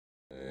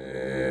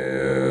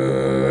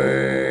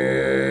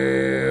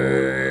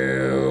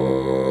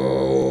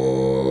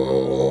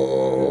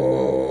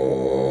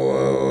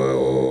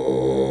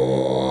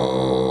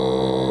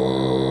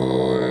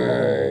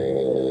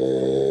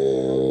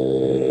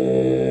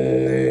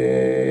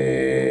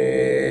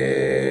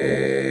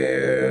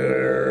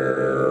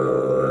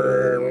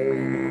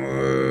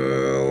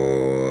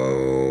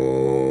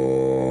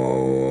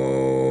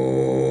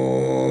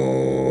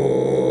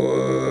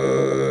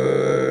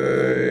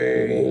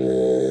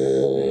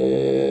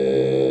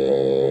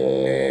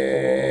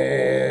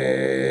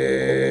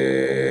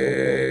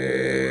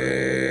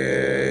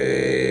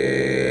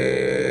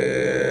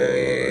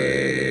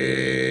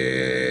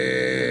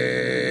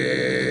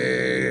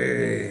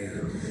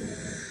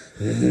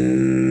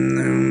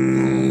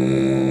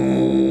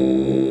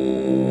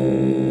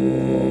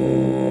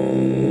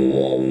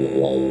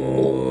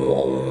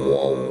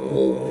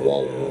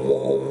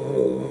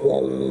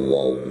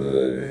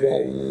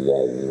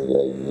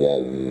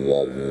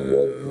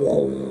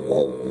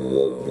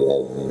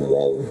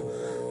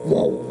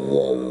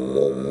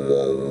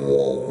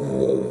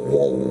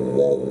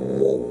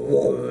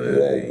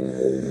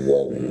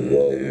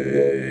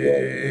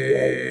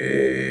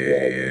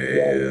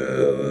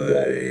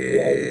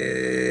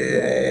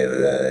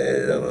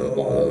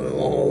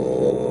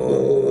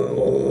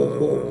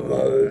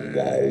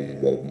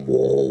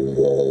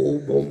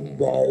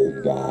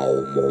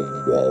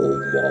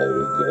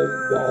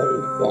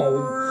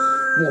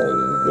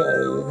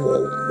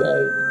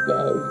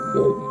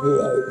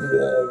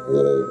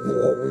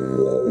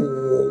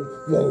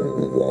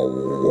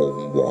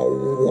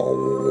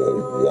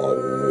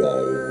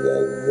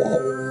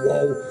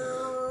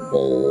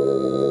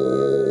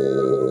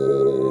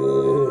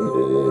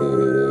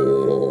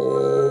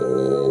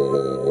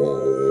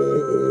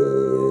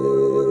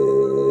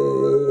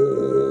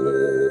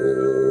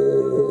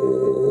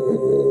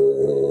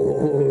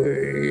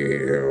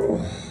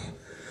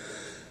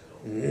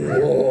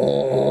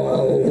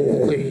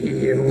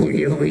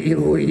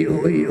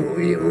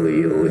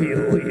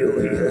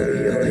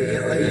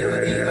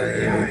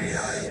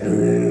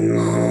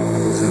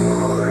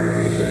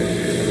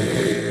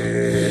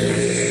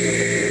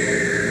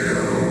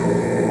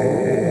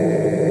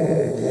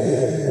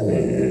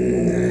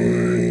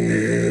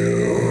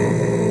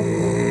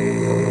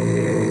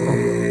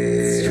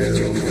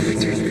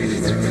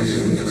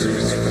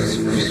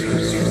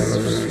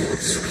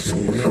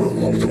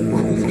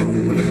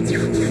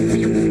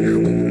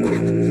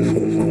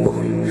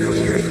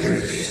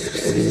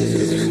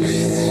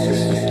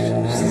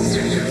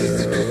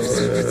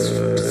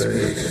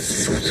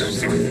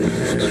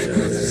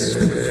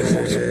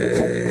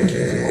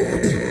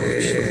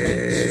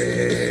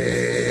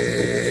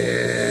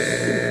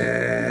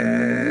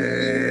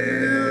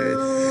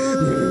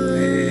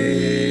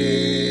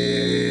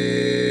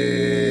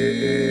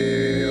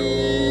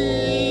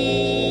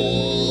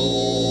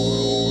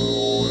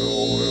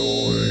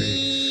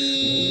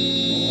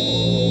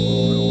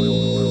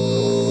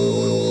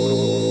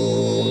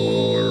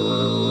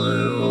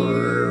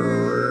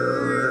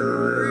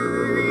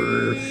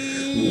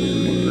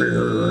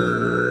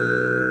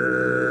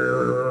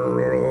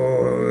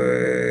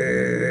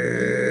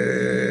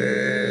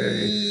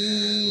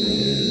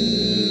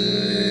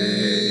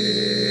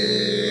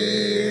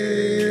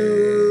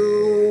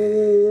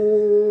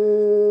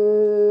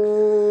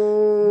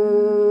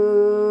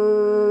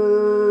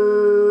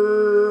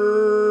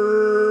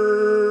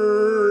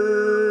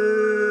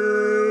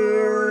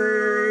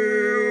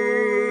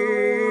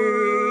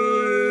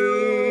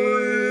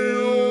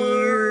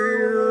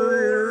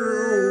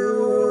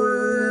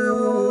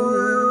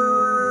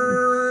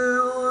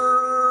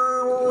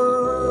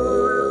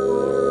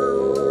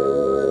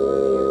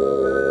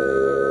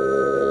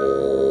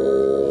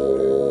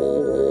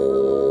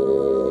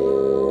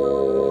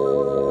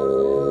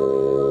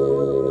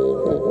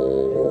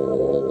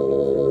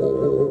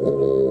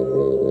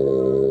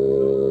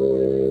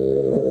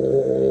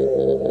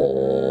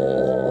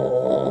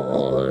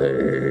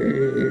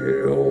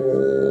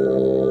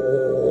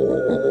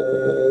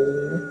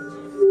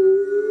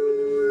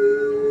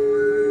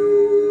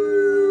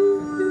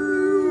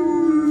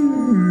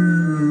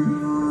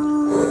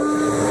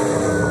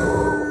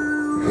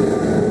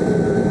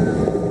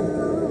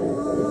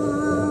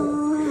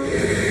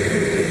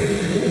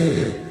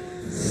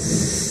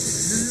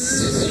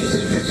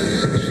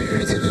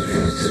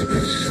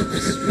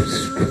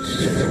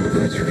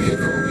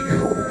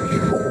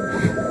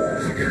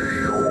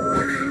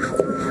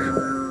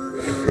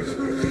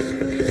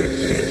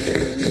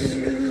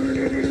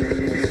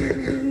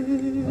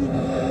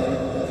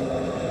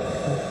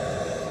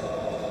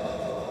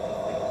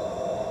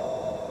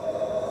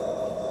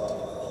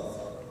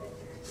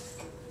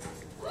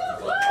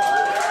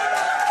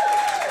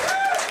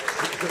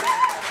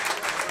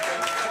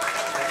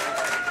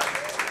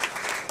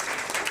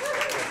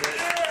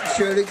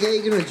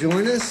Shodekeh going to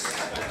join us?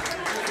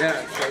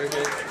 Yeah,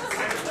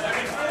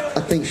 Shodekeh.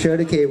 I think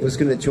Shodekeh was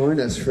going to join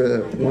us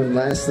for one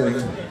last thing.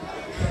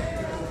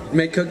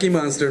 Make Cookie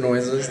Monster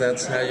noises,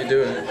 that's how you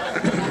do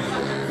it.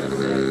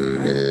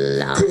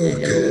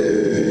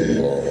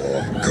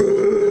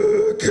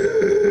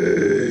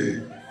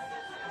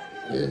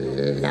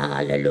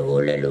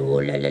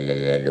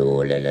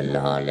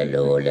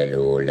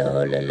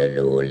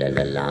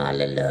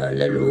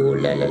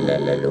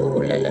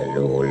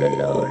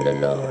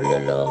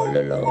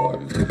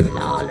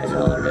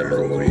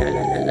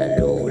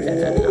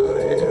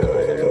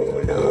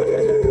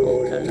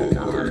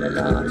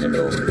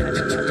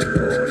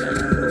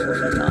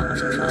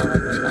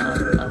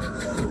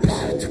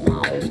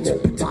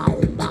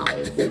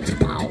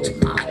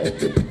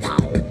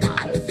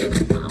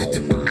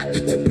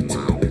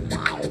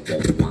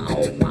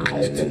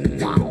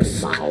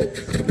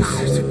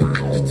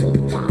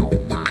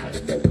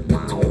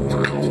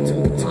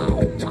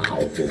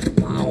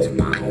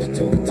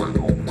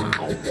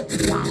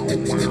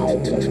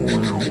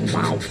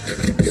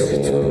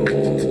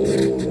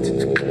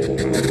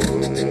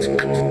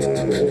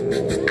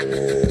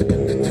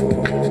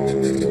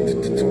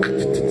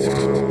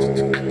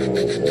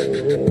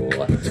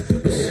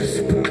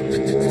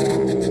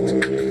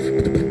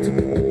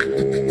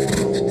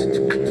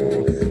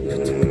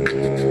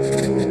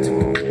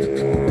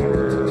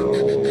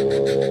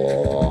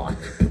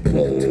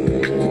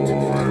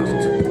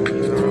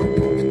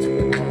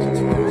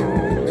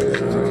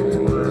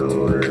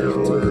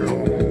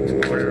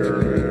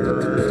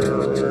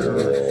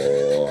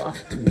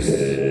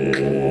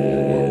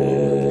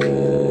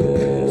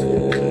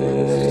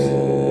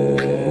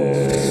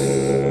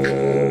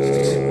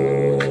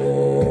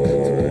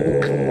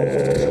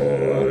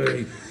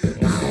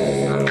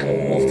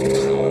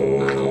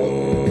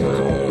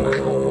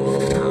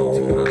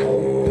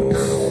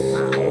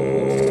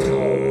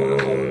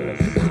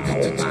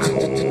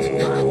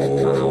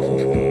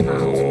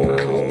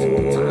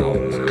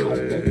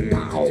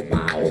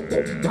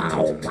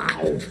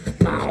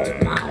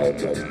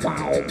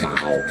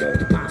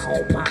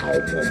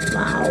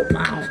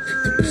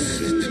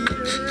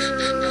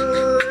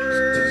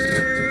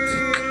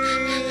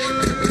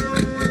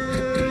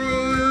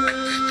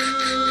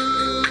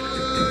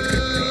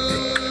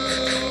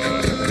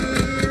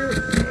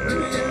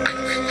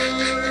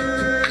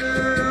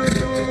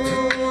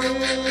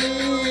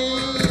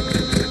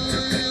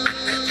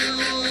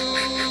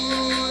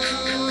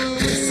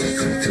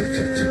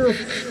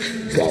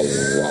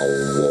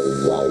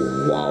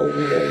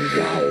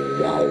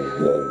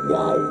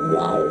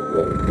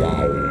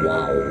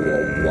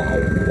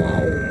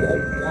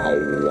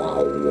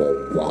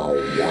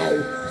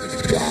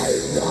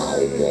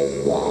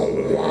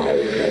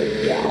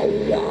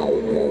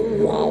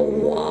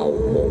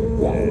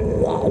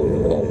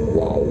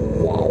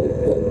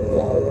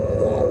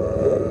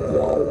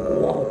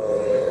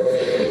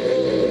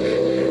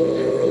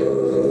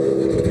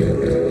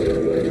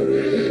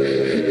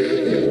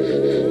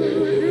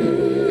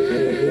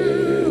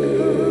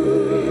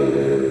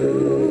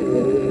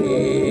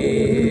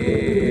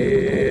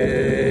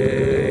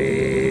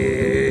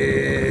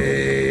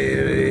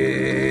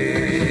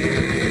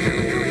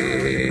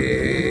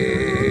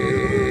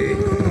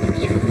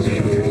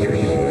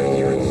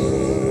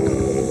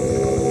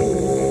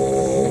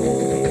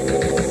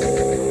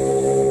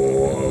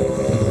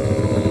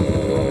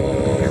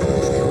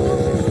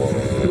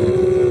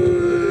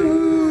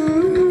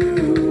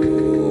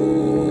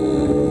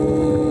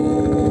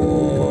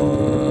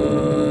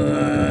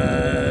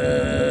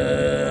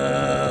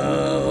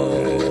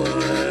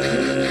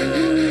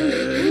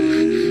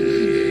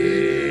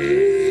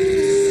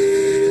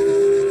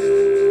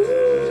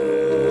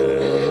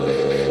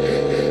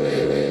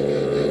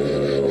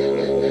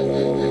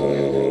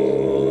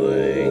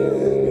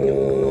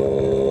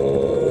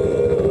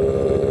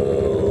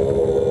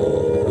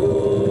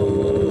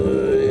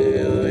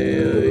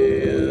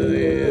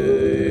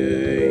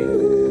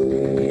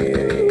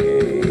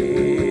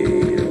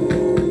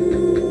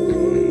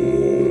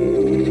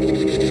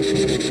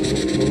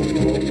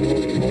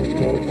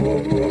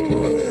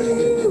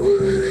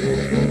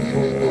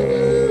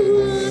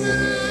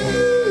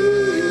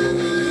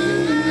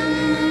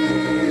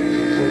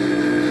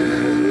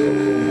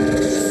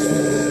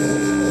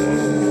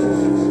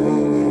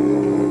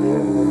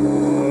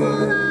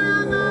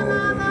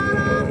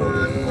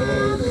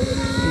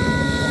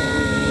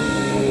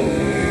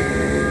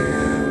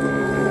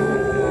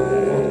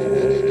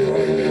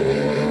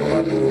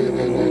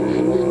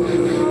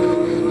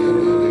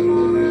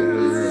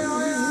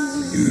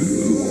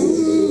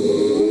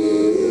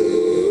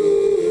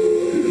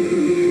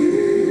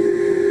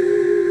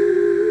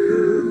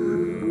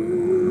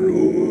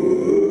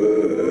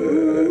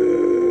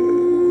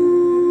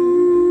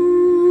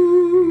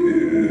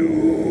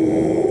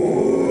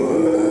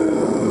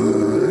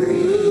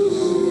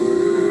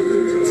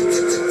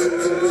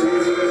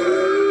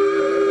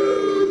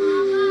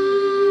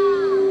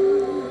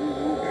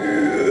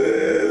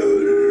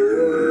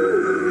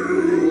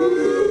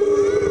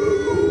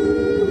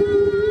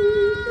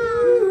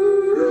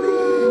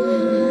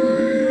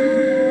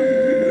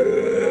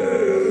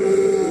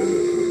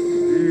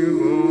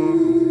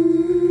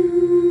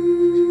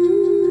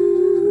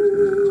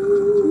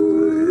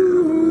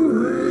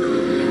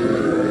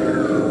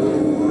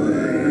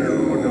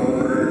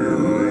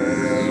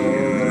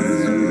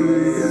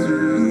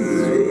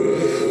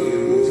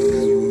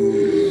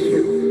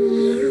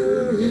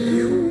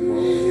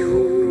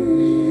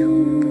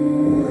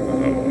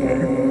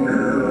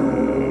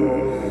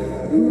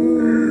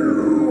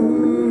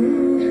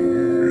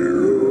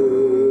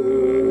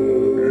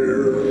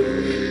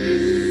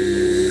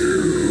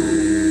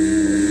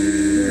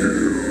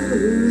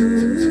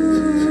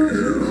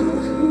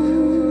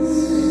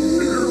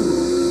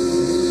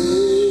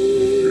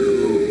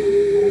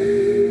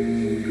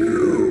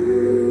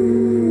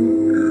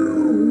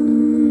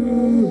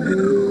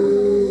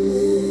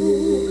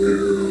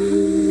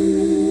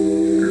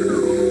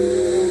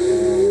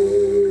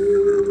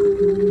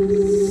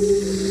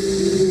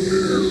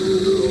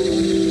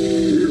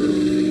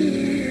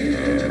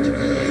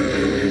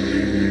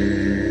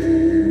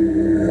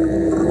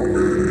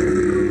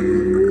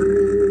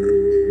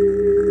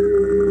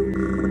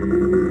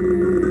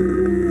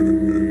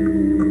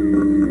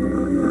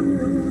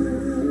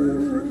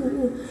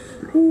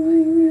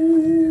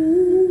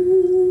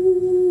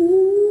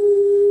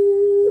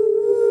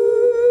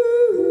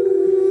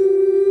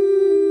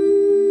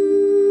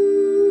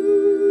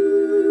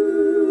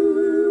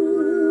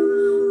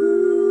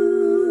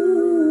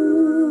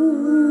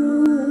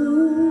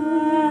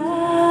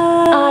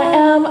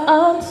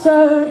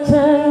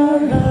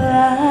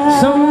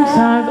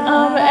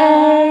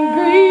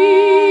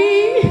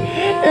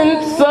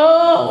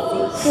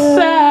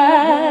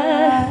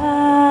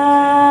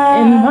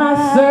 my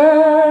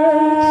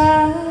search,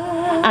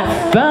 I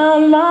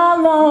found my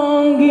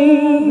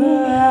longing.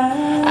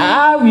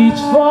 I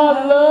reach for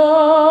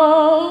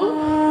love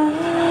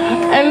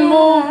and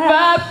move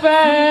by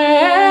faith.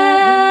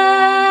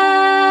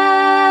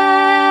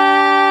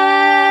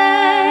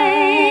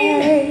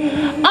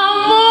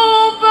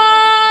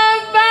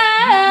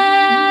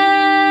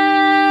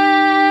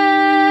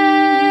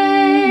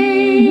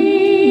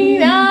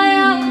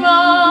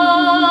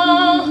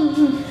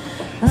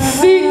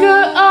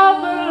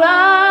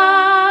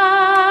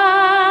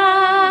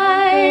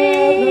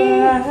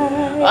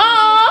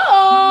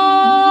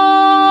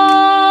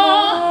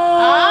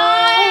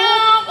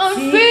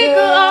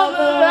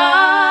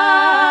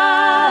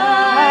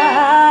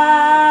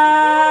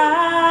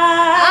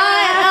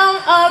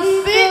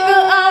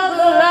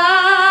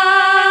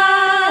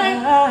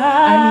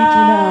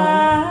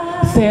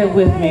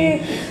 With me,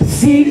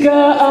 seeker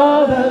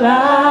of the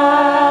light,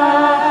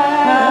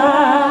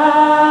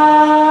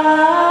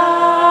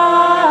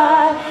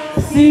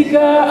 seeker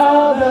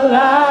of the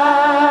light,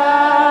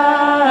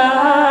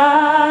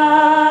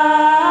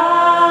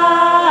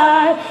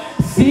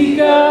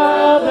 seeker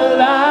of the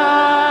light,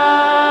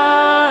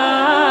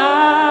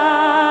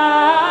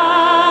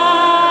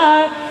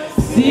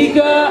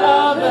 seeker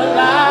of the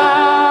light.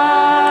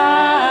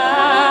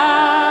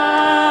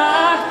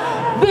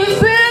 This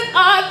is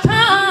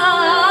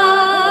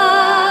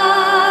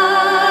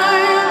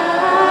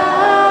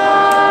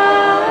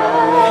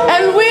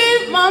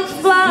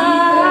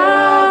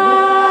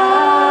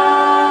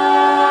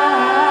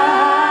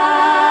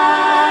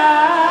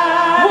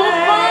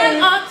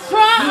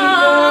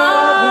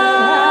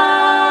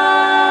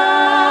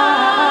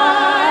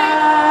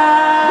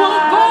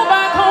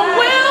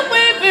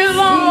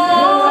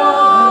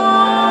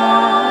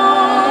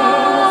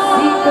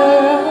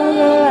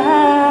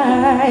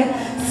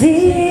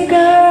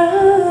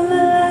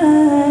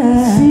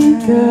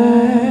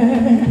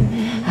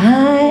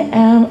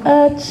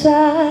our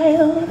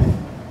child,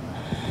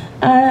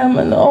 I am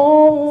an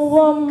old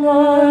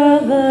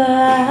woman,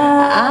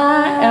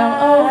 I am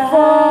a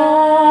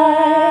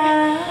boy,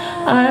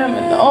 I am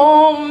an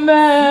old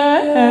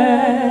man.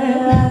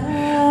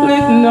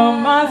 Please know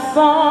my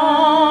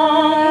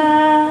song,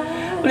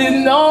 please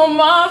know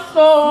my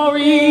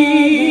story,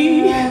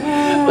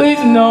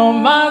 please know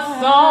my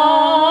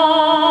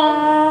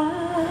song,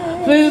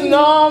 please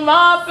know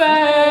my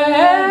pain.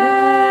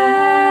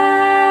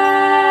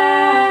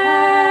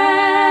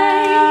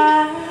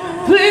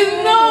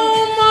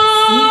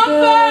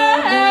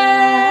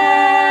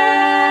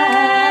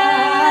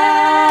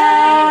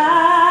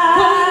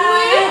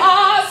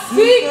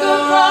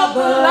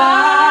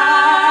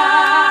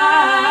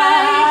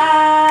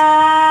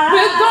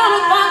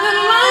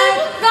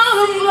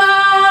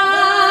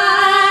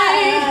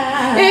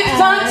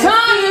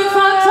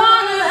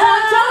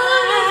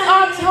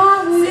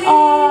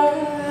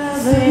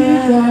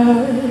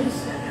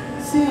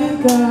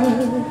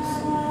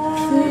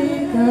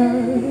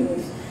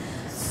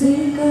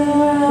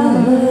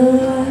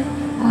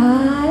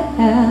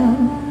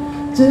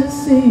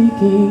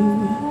 Seeking,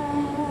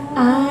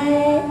 I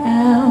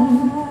am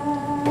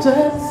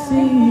just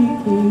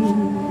seeking,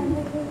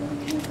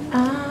 I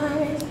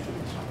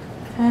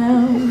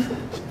am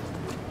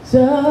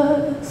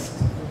just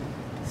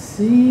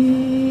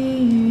seeking.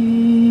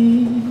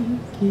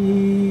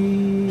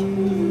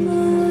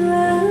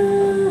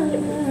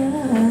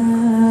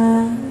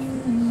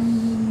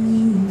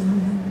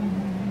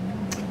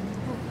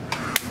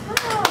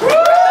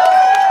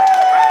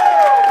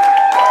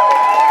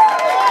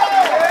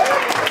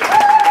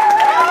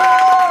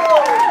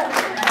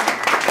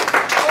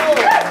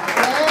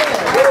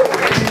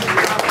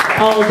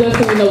 Oh, just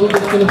so you know, I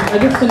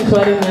just finished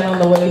writing that on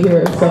the way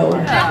here, so,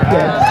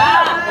 yeah.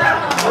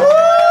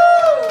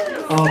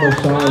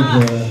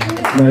 Chandra,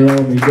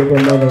 Naomi, give her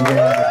another round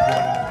of applause.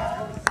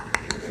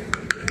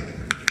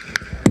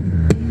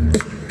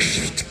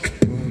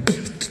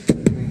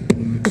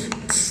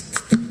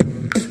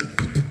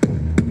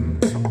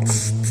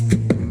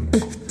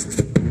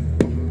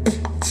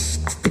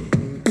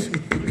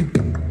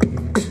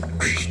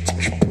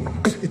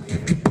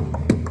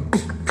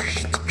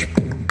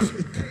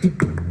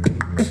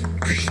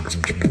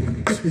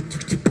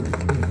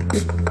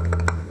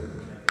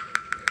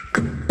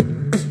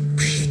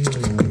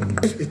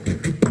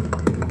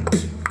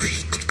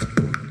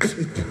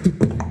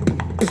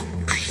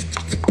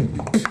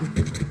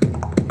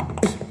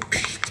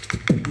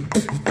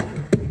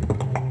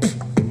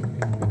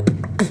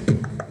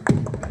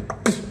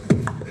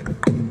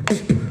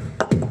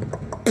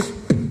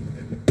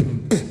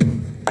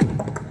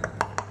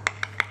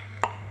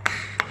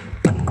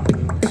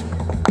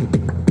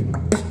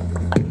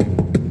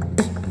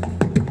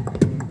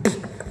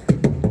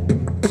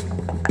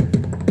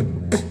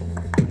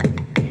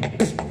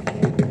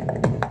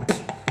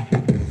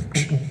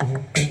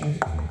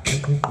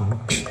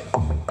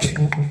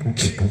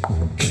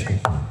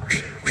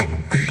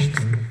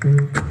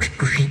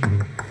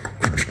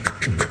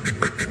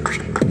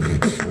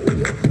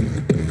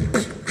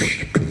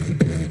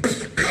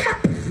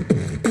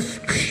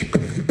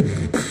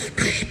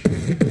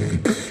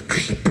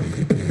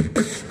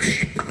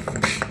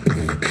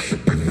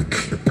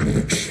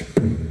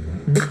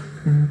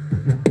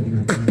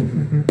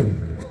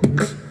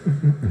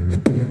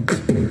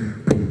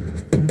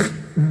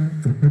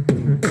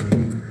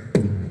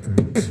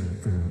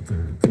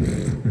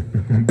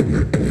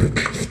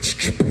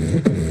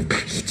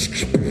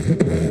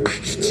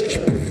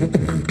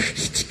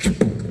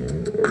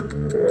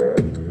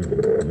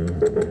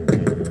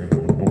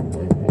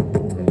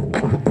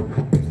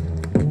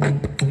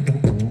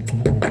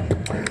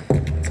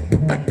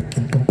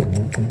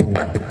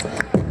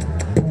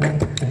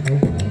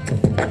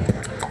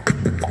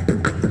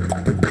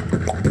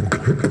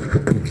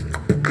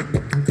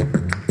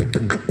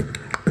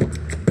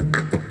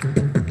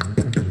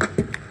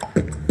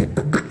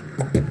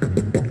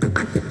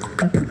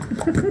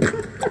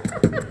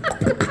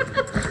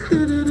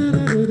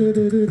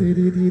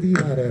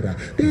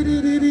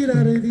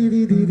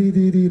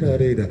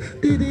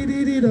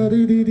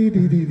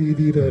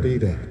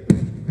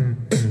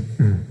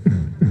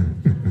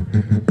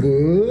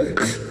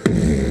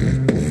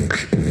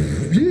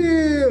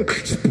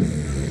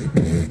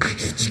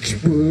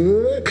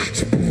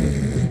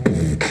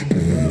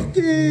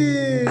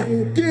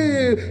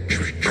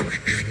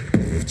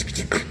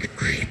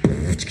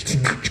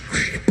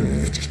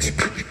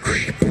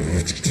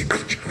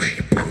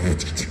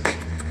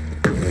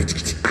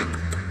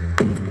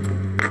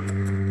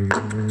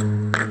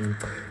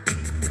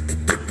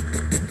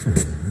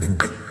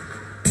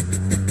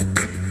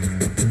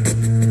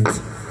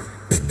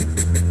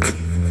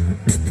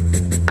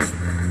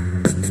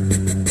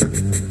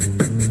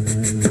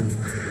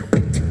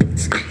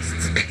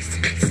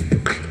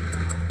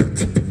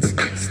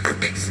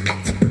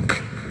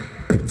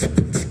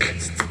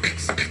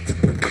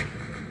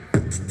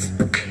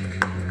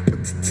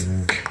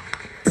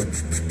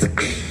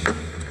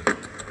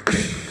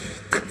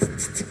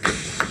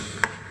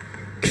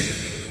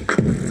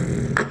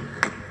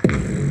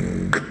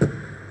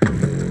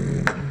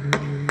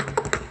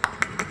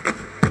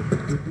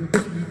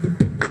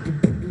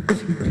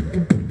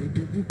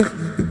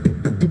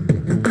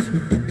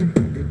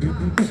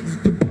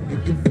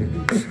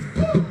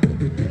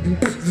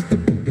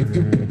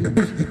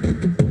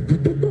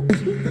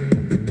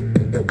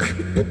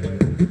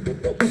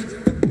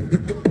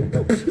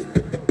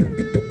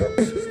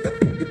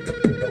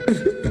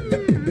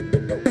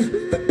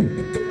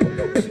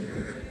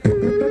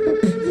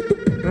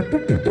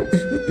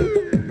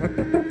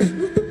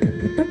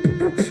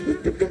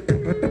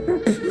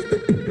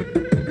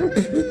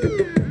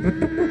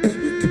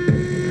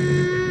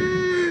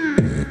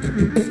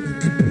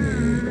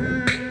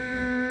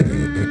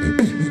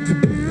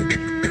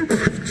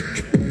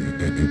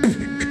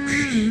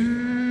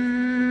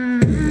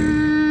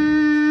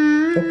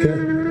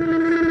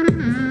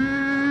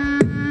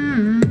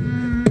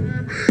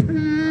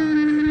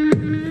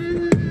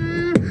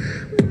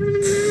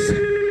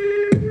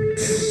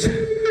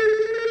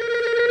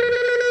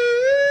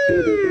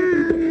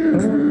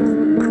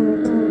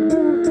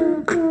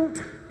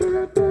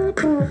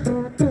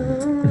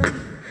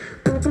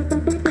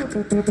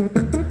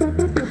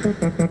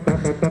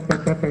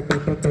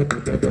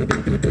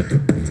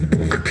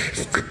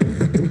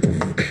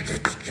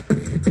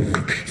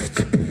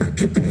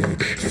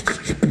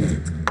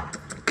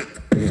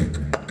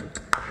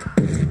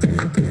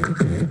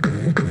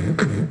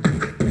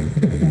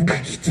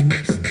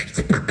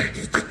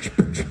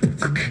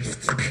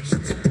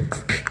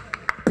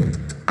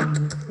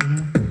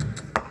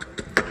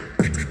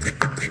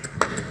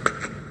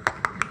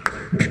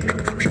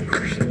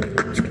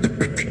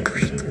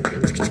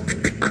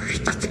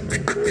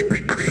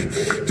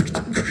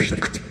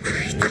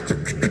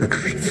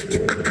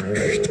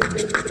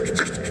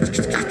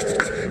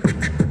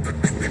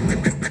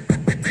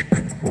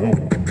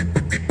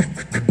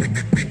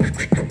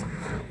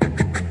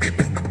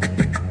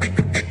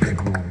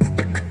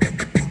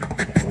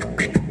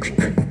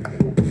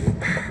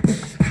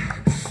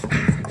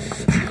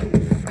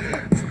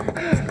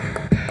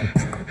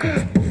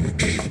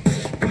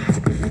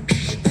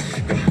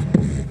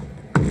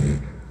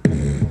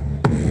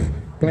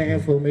 Play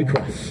it for me,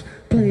 crush.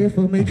 Play it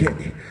for me,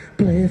 Kenny.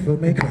 Play it for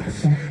me,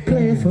 crush.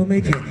 Play it for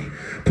me, Kenny.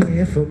 Play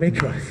it for me,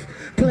 crush.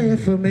 Play it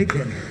for me,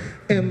 Kenny.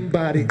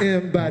 Embody,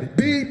 embody.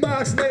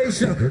 Beatbox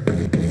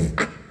Nation.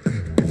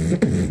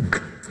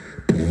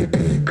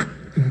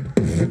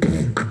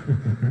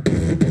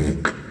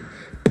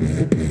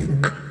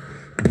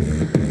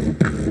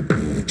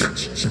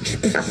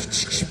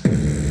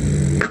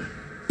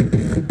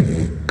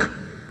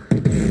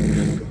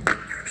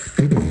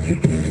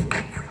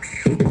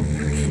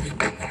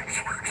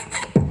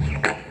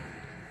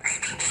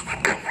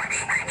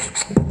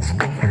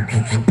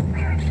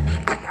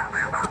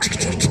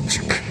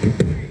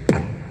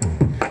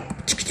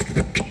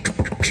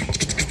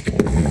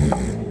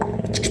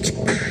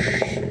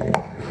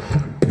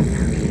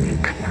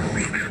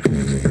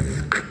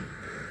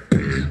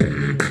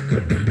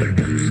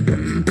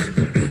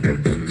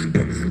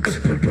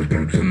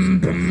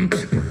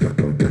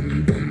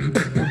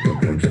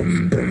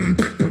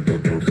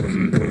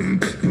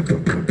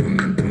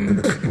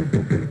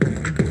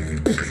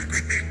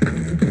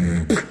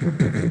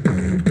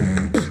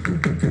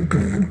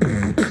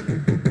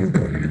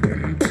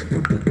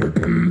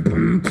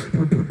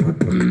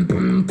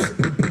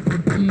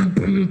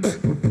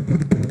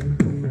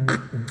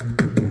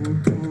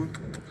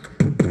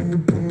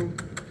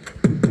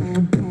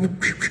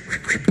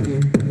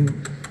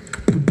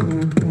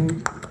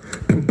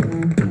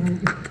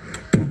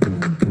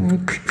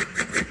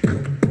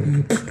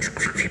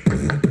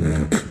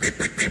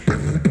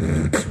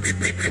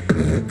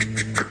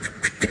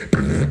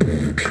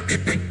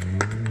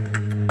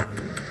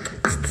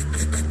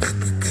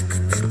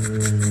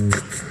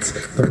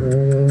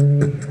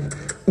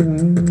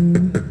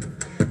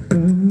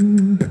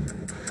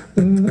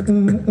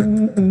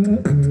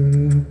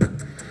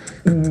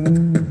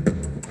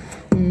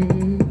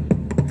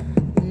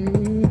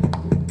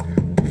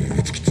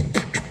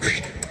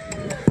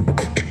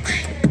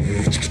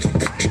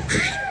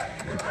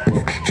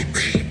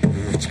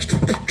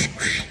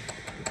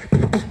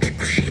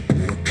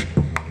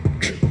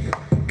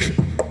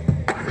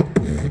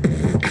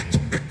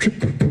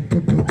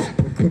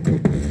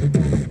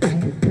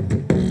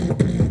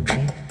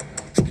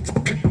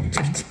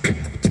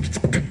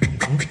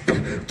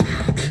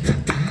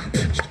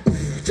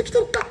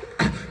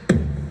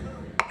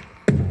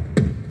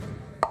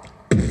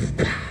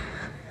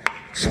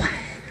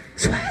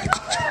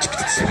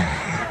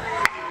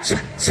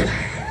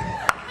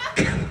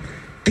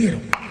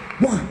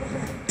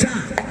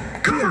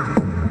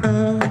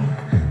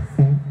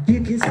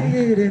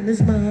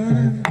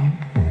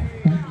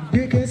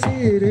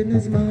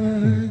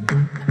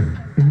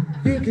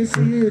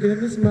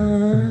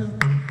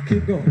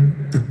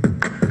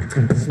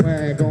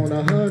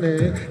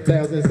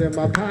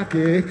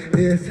 pocket.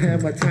 It's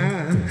hammer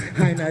time.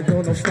 I ain't not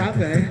doing no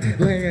stopping.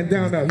 Laying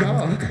down the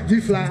law.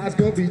 You flies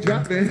gonna be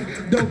dropping.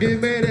 Don't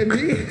get mad at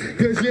me,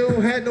 cause you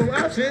don't have no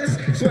options.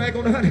 Swag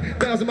on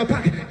 100,000 in my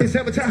pocket. It's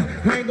hammer time.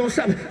 I ain't gonna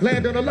stop it.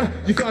 Laying down the law.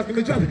 You flies gonna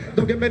be dropping.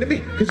 Don't get mad at me,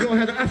 cause you don't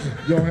have the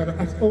options. You don't have the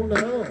options. Oh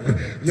no.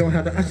 You don't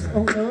have the options.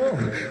 Oh no.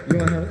 You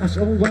don't have the options.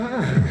 Oh why?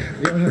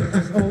 You don't have the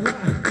options. Oh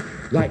why?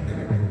 Like,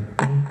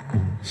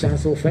 shine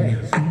so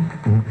fast.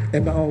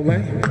 In my own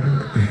lane.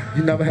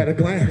 You never had a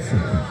glance.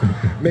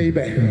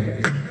 Maybe.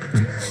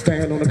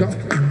 Stand on the go.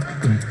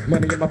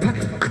 Money in my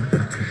pocket.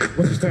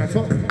 What you stand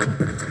for?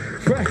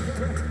 Fresh.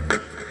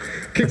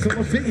 Kicks on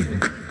my feet.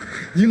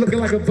 You looking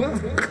like a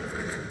bum.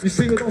 You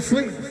see what don't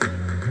sleep.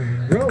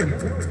 Roll.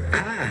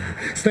 Ah.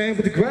 Stand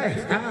with the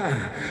grass.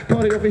 Ah.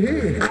 Party over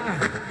here. Ah.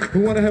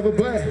 Who wanna have a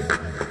blast?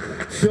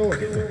 Sure.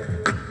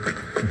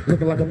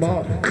 Looking like a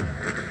model.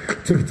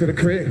 Took it to the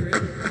crib.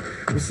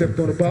 We sipped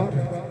on the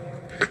bottle.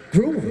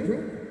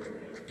 Groove.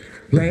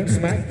 Lamb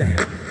smack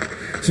that.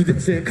 She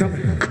didn't see it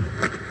coming.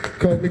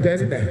 Called me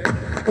daddy now.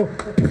 Oh.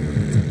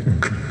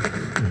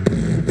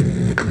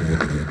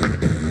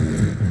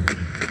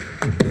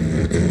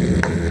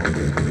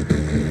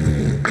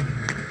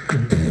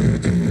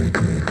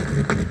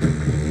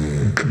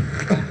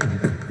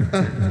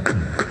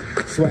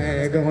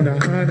 Swag on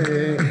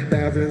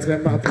 100,000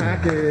 in my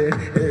pocket.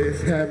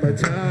 It's hammer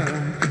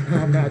time.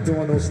 I'm not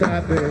doing no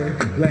stopping.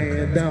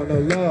 Laying down the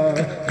law.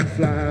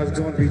 Flies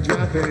gonna be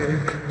dropping.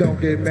 Don't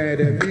get mad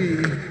at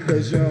me,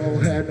 cause you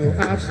don't have no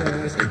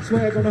options.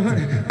 Swag on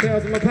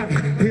 100,000 in my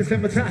pocket. It's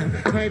hammer time.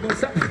 I ain't gonna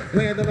stop it.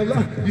 Laying down the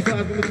law. You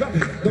flies gonna drop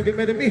it. Don't get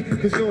mad at me,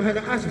 cause you don't have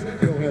no options.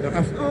 You don't have no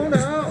options. Oh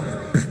no.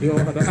 You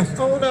don't have no options.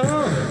 Oh no.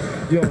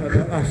 You don't have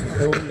no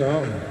options. Oh no.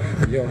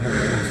 You don't have no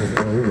options.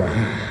 Oh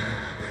wow.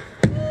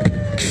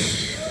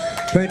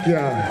 Thank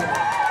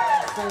y'all.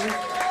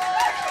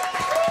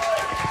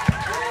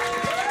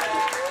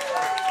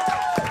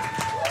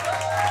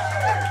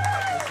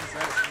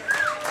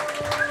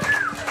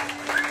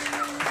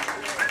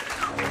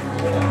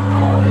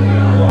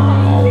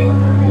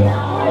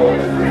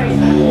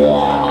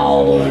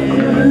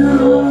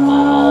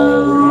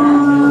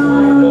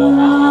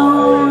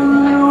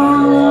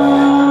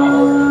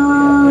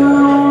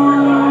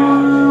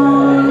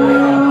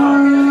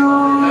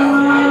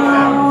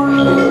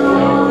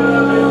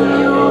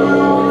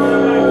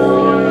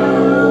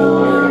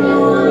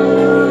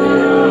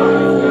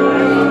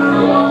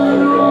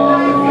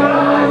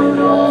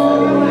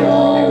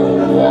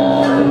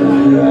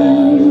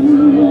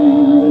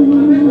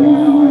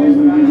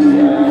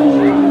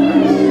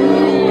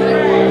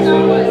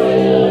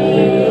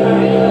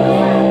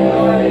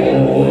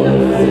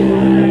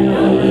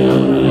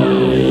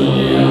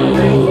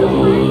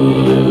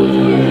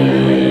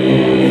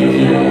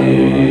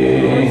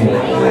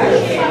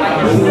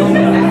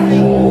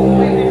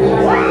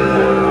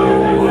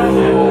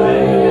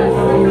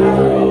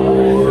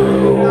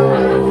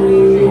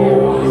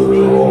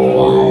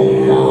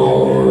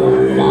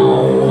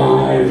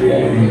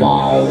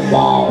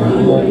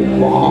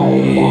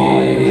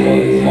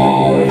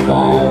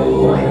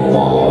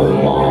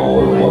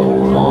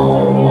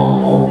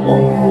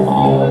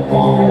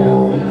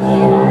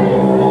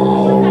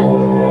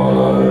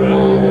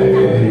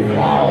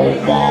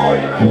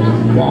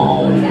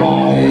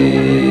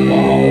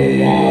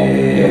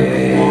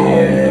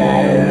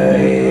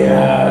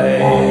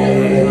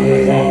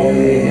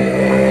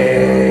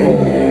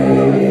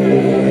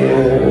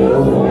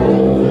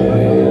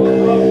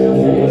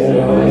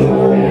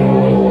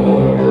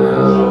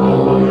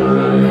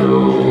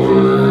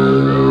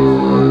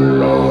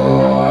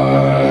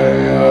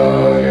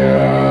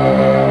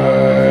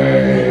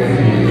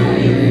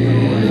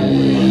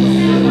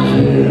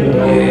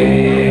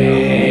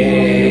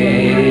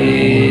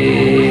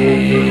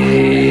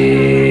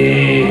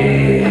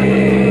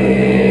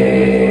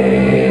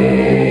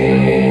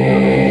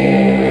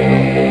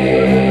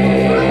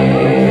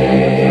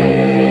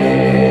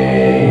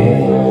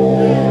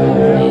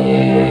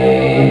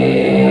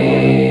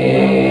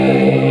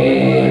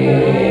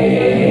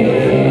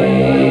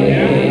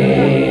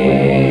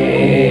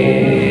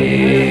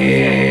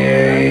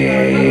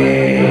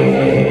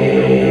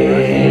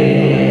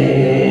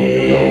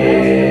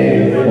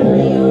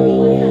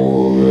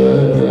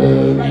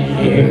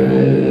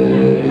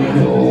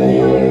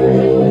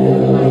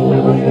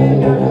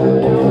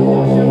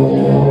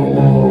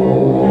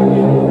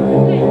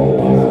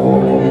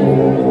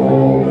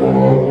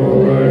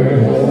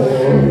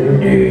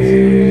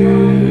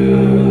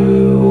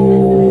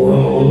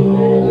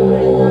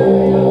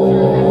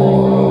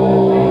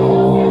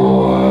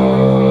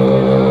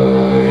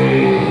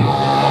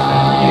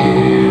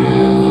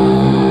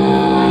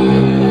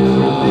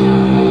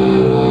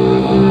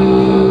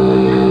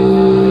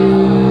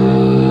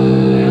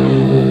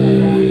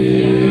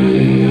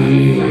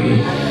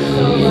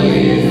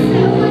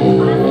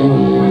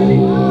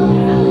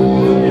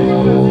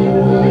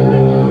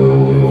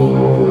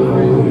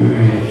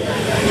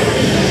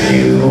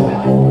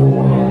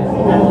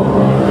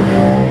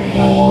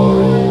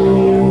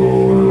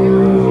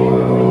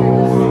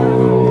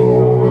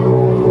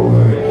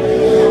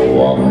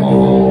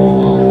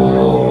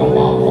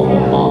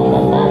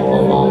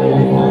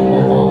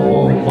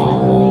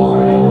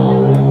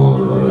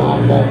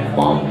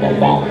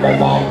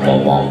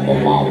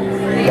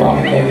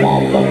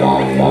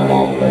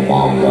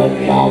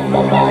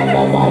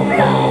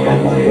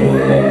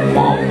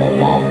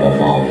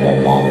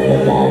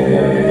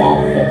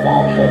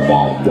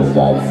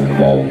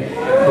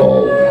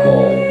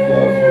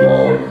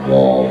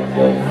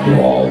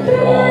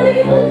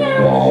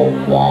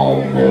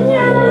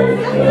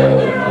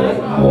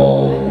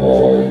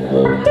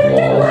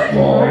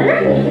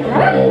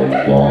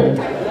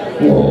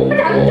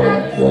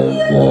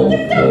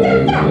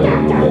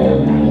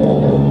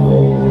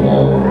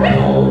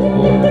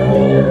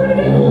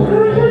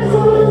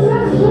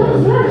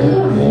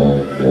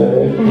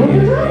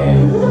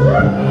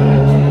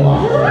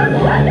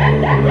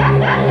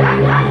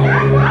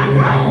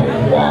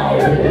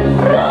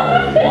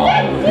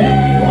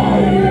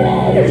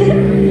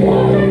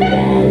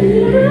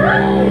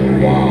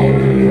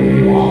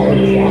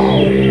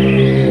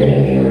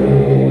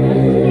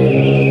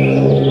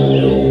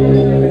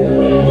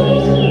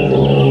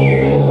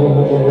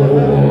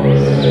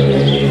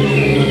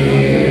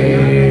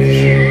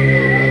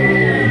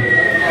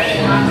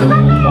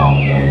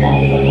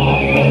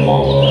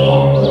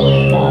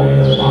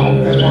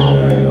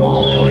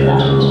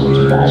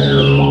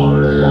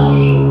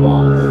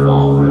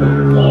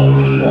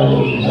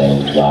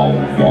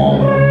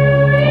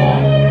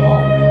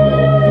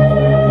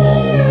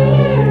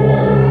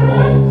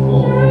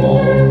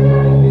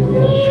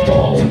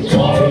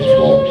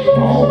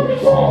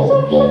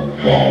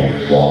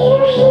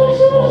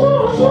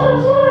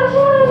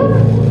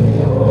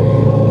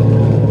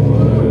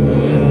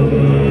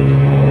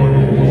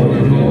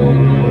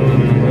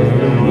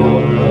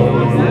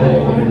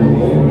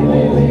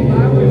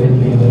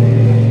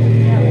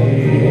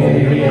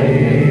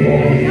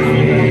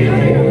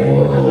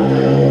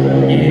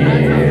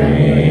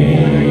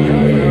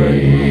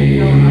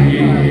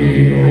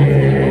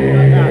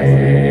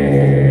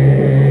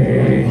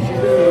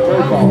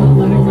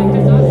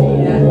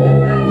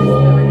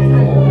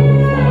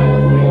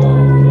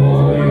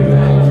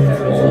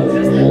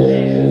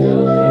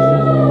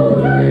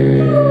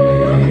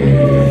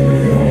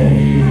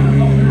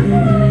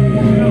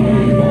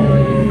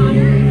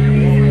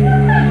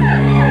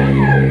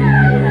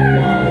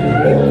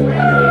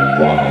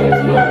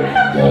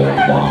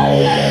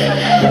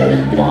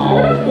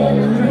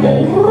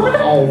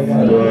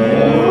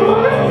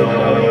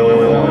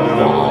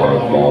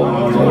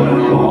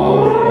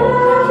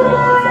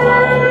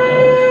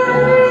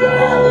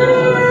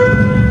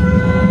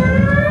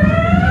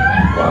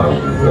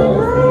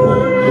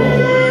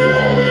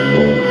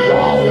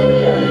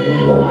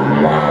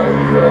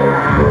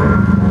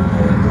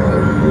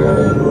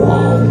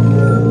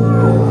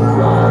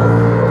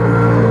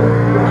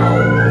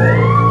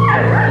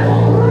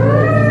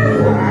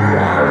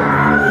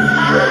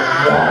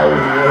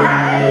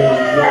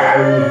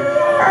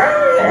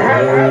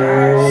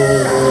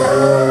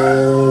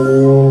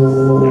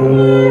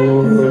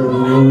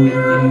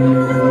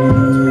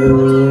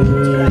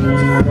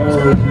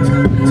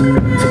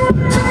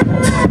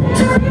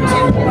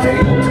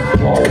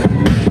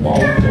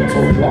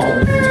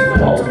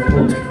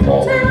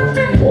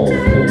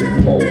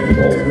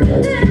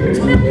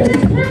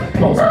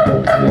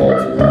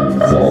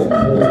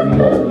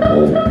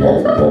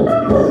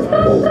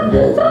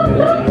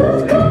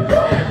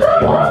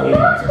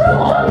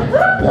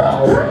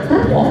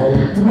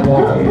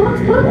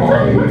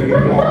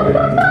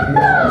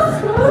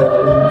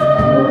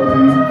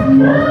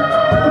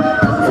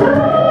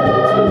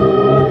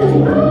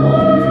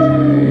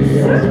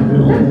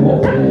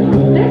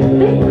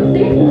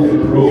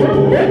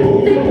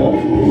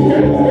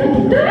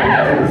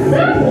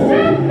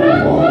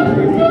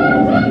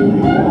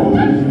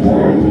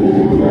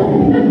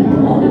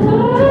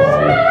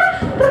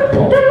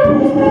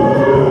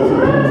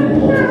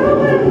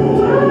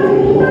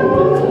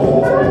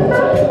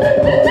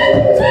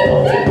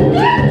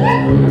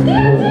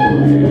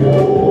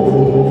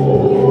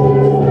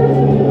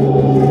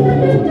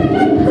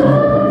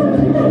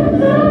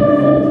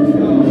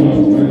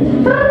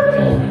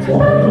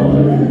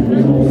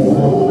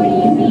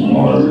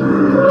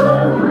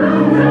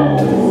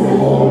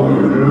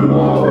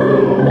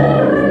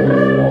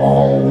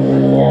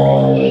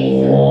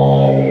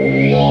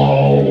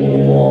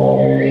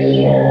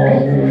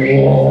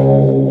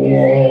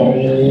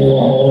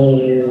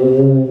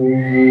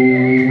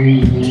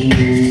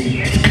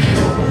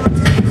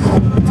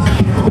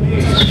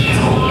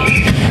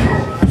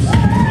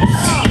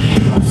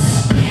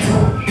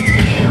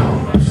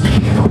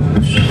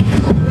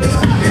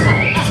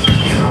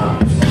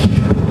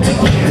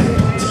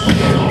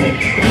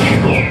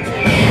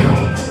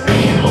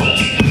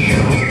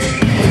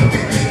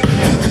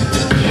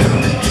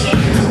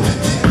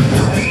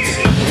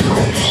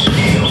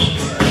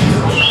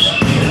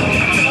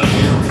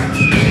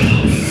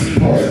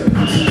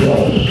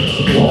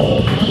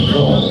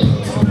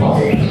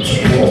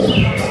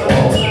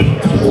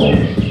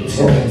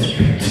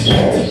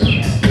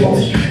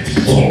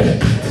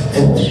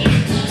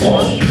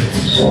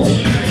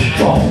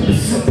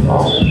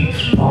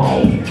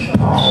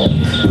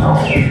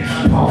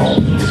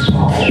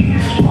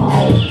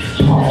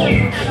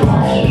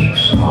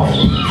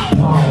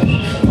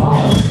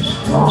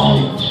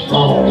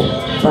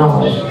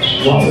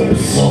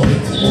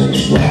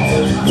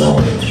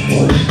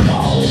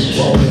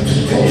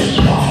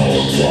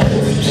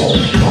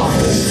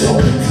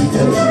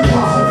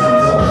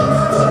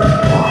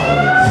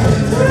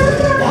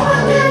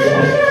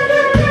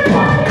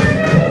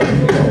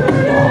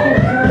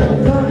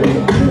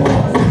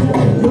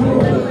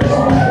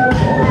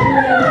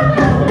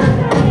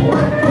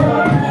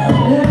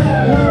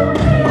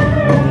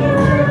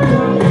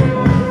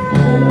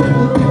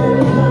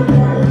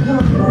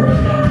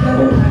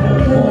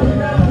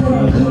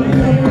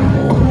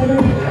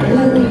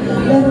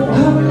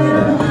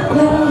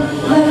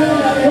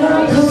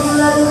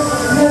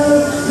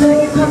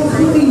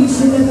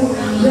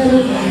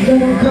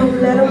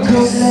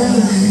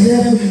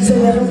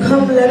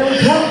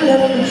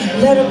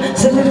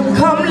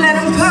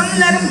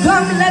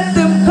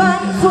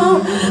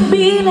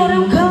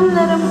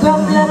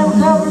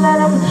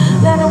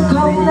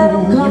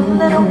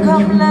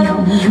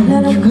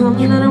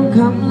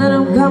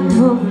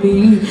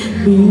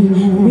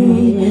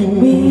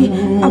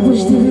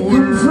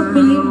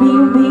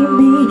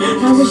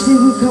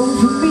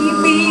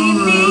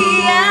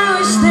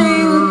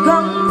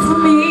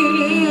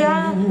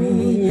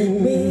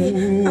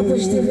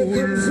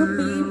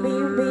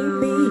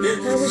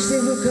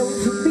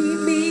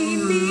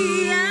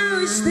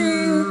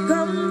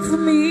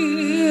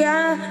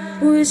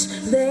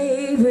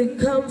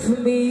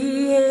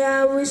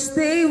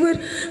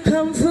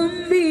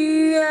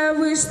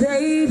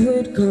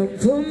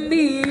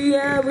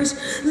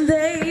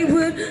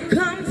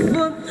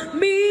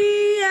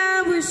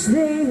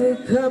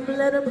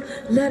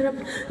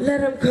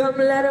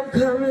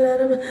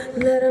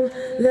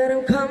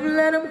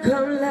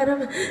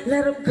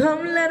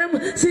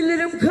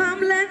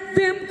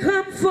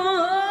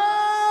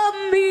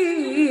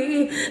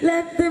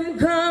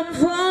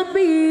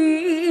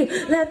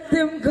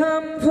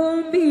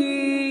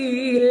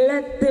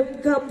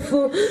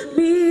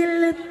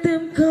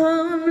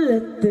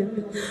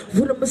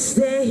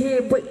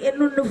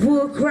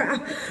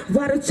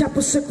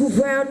 Circle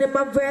round in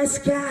my red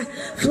sky,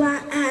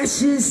 fly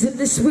ashes in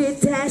the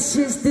sweet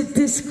ashes. The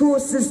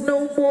discourse is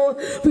no more.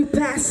 We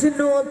passing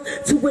on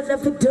to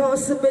another dawn,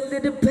 similar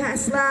to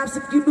past lives.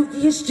 If you knew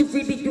your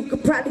history, then you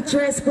could probably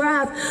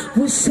transcribe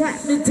what's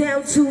happening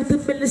down to the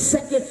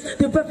millisecond.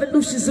 The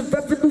revolution's a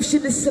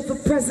revolution, it's ever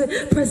present,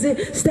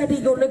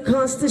 steady on a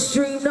constant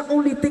stream. The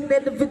only thing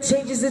that never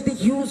changes is the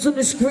hues on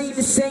the screen.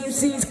 The same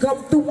scenes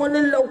come through on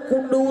the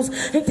local news.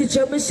 Ain't the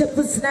German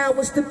shepherds now,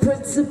 it's the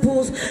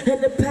principles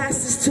and the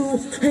pastors too.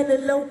 And the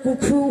local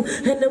crew,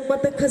 and the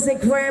mother, cousin,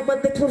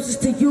 grandmother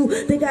closest to you.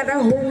 They got a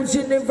whole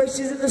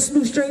generation in the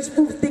smooth, strange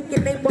smooth,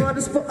 thinking they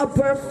martyrs for a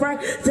birthright.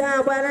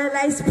 Down by the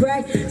lights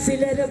bright. See,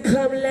 let them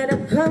come, let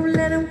them come,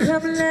 let them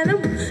come, let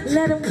them come,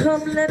 let them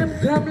come, let them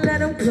come,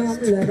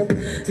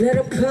 let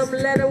them come,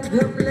 let them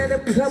come, let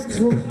them come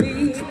for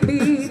me,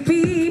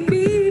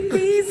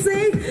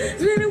 say,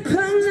 let them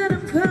come, let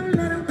them come,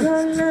 let them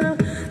come, let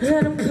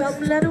them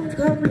come, let them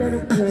come, let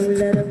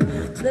them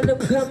come, let them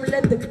come,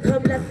 let them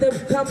come, let them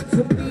come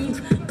for me.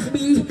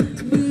 We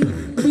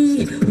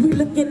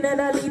looking at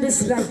our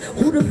leaders like,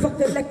 who the fuck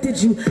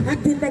elected you?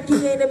 Acting like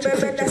he ain't a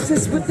man, that's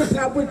just with the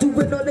power,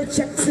 doing all the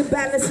checks and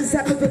balances,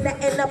 having to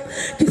end up.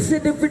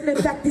 Considering the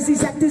fact is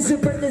these actors are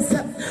runners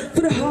up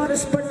for the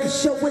hardest running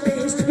show in the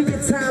history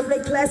of time. They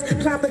class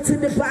climbing to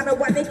the bottom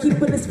while they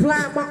keeping us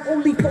blind. My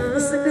only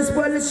focus in this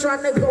world is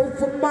trying to go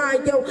for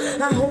mine, yo.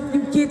 I hope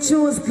you get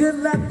yours. Good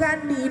luck. I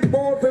need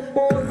more and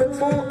more and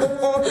more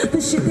and more.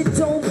 The shit that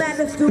don't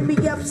matter, fill me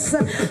up,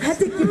 son. Had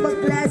to get my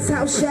glass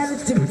house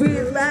shattered to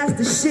realize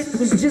the shit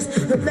was just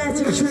a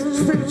magic trick.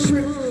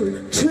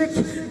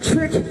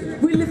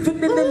 We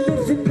living in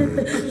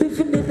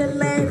the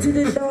land to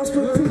the lost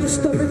from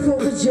prehistoric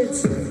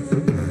origins.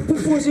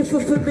 Forging for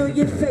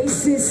familiar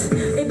faces,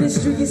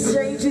 industry is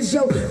strangers,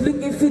 yo,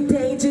 looking for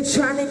danger,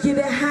 trying to get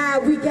it high.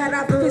 We got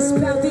our fists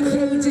bound in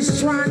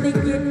cages, trying to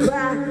get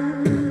by,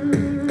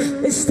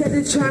 instead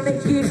of trying to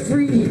get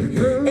free.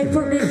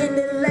 Inverted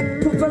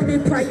intellect,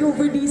 perverted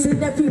priorities,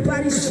 and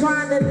everybody's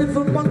trying to live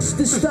amongst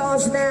the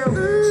stars now.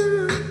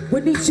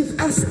 When each of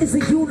us is a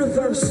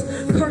universe,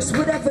 curse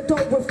whatever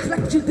don't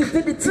reflect your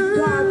divinity.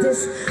 God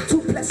is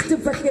too blessed to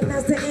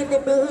recognize the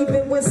enemy,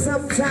 even when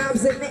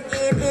sometimes in the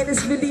end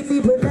it's really me.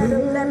 But let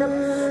him come,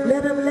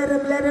 let him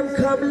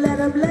come, let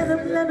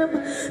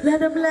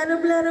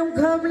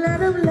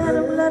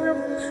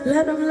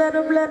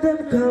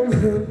him come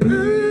for me.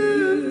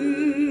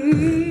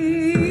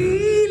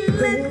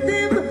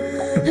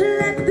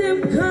 Let them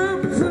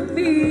come for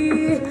me.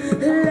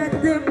 Let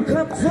them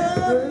come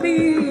for me.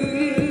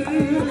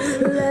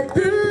 Let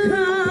them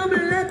come,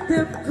 let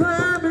them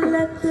come,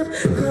 let them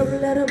come,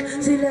 let them,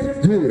 say let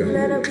them come,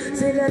 let them,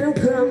 say let them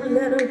come,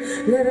 let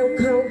them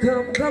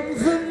come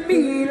for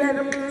me, let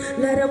them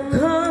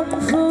come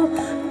for me.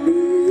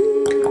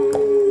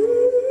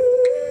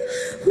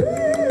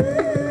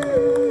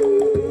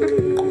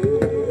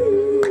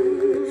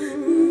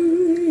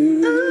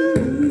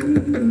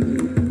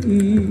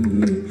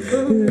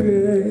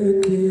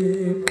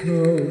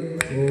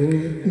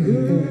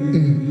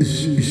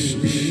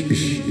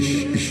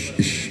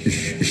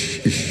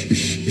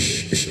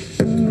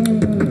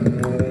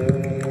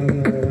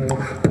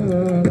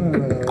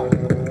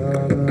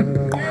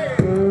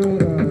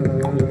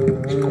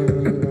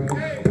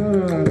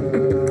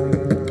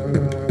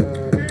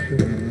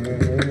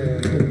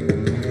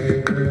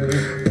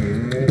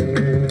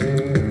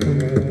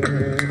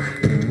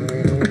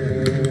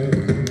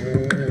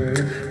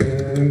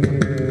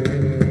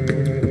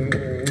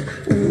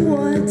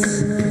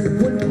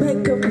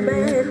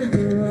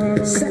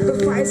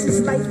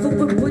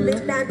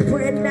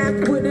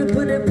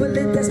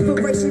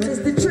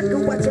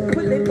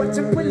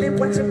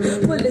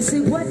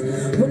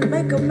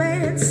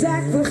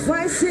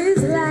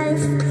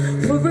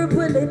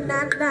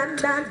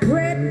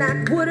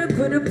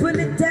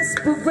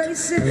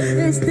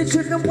 It's the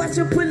trigger, watch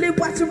him pull it,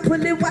 watch him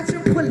pull it, watch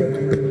him pull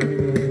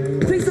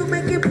it. Please don't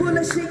make it pull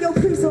that shit, yo.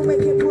 Please don't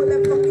make it pull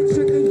that fucking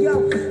trigger,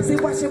 yo. Say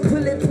watch him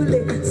pull it, pull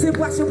it. Say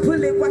watch him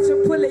pull it, watch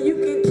him pull it. You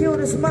can kill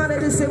this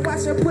monitor, say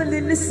watch him pull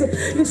it. Listen,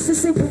 you should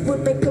say we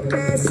would make a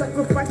man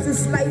sacrifice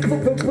his life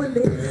for a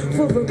bullet,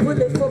 for a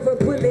bullet, for a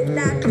bullet.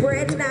 Not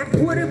bread, not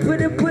water,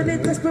 but a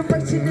bullet.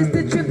 Desperation is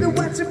the trigger,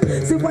 watch him.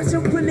 Say watch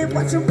him pull it,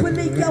 watch him pull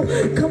it, yo.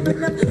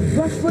 Coming up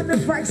rough on the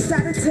right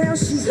side of town.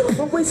 She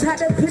always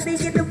had a penny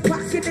in the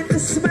pocket and the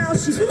smile.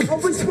 She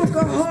always broke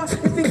her heart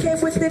if it came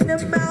within the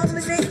mouth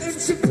and an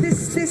inch of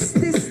this.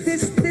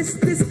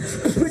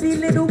 Pretty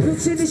little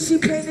picture that she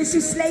painted. She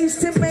slaves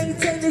to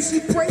maintain it. She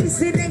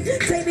prays it and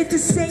tainted the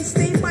saints.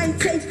 They might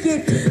take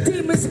it.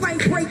 Demons might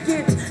break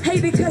it.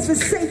 Hate it cause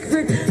it's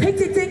sacred. Hate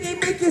the thing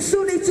ain't make it,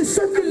 so they just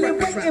circle and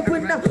waiting.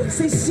 But now,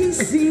 say she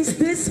sees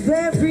this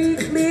very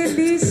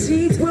clearly.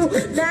 She will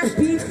not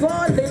be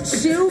falling.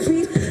 She'll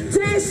be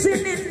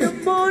dancing in the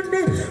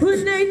morning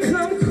when they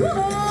come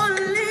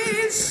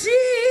calling.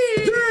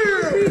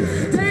 She'll be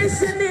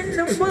dancing in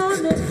the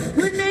morning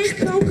when they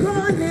come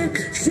calling.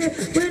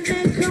 When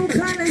they come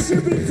calling,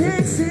 she'll be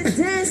dancing,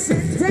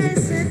 dancing,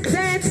 dancing,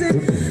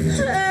 dancing.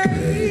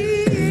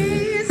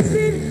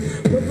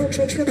 What would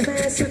make a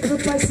man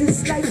sacrifice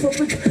his life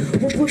for it?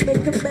 What would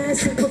make a man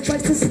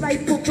sacrifice his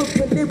life for a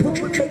bullet? What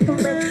would make a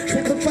man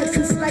sacrifice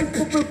his life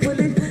for a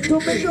bullet?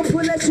 Don't make him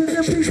pull that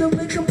trigger, please don't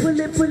make him pull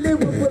it, pull it.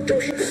 What would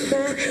make a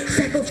man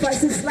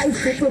sacrifice his life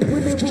for a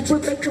bullet? What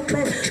would make a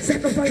man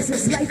sacrifice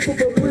his life for a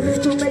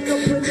bullet? Don't make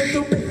him pull it,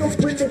 don't make him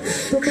pull it,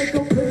 don't make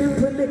him pull it,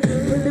 pull it,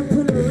 pull it,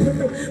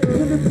 pull it,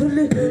 pull it, pull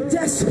it.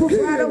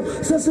 Desperado,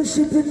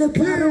 censorship in the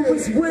battle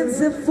is wins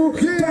and full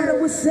battle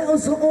with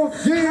cells are on.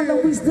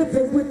 Halloween's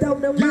living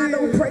without a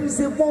motto. Praise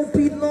it won't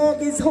be long,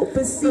 his hope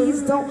and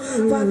seeds don't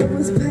follow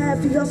his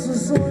path. He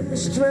hustles on the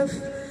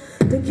strength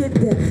to get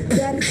there.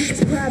 Daddy keeps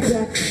his pride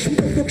back. He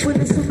make the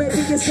bullets so maybe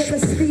it's ever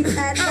sleep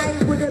at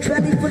night with a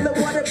belly full of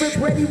water and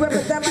ready.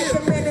 Rubber down like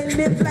a man and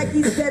live like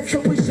he's dead.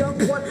 So his young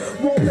one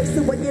won't place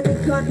the way in the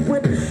gun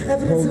when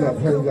evidence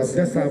hold up.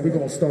 That's how we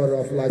gonna start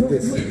off like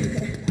this.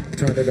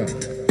 Turn it up.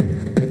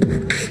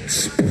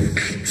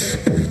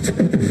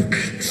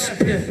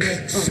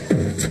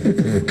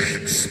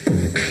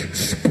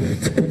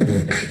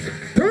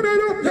 Turn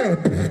it up now.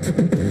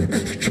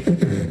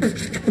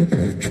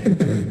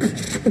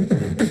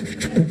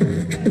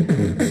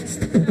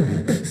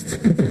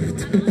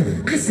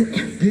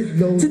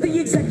 To the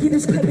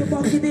executives claiming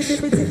marketing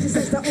limitations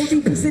as the only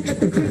reason that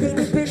the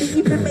creative Benny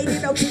even made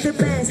it out to the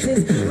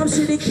masses. I'm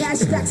shooting cash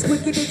stacks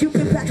quicker than you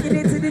can pack it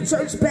into the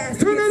church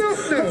basket.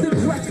 Of the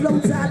correct low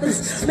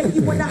dollars make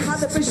you wanna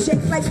holler and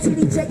shake like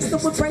TD Jakes. So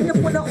we'll bring up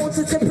on the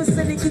altar 10%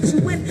 and get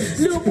you in.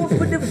 Little more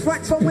for the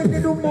front, but a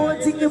little more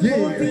to your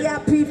more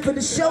VIP for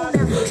the show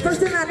now.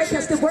 First in line to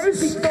catch the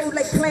words we flow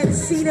like plant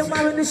seed and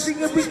while in the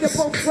string and we can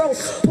both grow.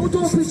 Hold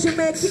on, preacher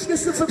man, keep your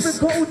silver and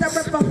gold. I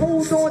rap a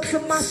hold on to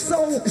my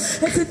soul.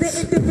 And to the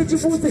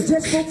individuals that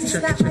just folks, it's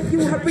not like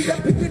you. Hurry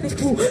up and get it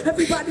cool.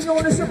 Everybody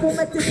on the circle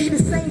meant to be the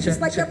same.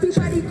 Just like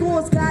everybody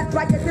calls God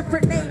by a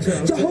different name.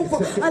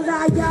 Jehovah,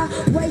 Allah,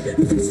 Yahweh.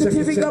 You teach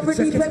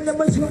superiority, blame the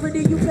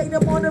majority. You play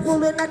them on the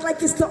rule and act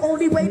like it's the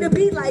only way to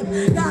be like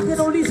God can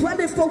only dwell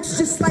in folks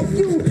just like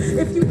you.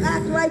 If you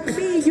act like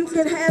me, you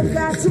can have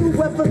God too.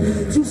 Whether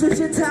Jews or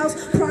Gentiles,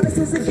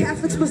 Protestants and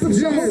Catholics, Muslims,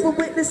 Jehovah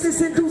Witnesses,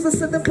 Hindus and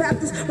Southern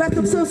Baptists, wrap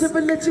themselves in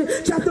religion,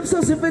 drop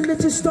themselves in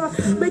religion, start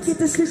making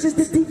decisions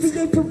that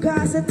deviate from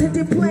God's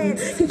intended plan,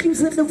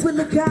 confusing the will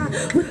of God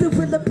with the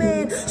will of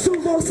man. So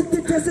lost in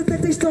the desert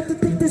that they start to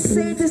think the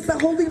sand is the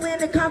holy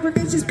land, and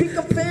congregations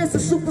become fans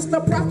of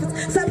superstar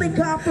prophets, selling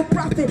God for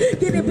profit,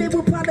 getting bid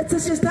with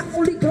politicians. Not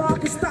only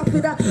God can stop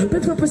it. I pray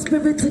for a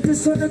spirit to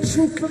discern the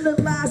truth from the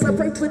lies. I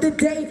pray for the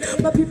day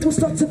my people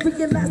start to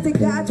realize that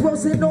God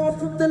dwells in all,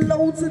 from the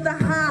low to the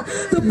high,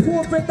 the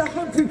poor and the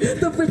hungry,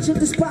 the rich and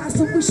despised.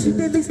 So we should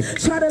at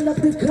least try to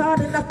love the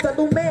God and our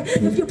fellow man.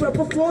 If your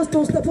brother falls,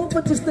 don't step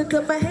over, just lend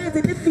him a hand.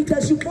 And if he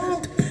does you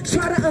wrong,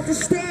 try to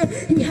understand.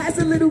 He has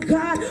a little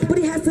God, but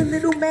he has a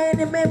little man,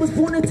 and man was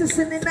born into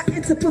sin and not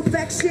into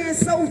perfection.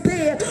 So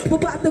there,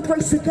 but by the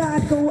grace of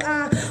God go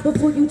I.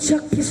 Before you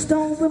chuck your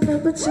stone,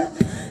 remember chuck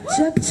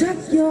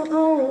your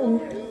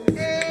own.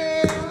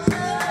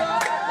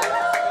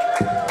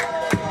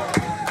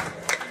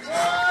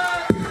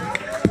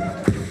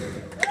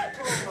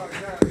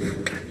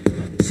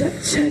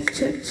 Check,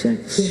 check, check,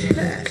 check,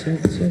 check,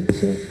 check, check,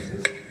 check.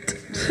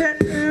 Check,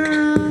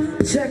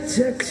 check,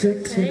 check,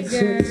 check, check,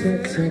 check, check,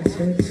 check,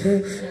 check,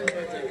 check.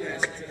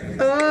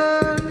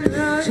 Oh,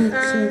 check,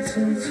 check,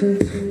 check, check,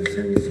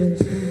 check, check,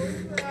 check.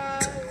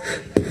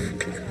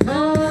 Oh,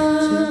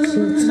 check,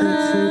 check,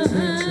 check,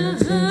 check, check,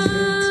 check,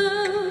 check.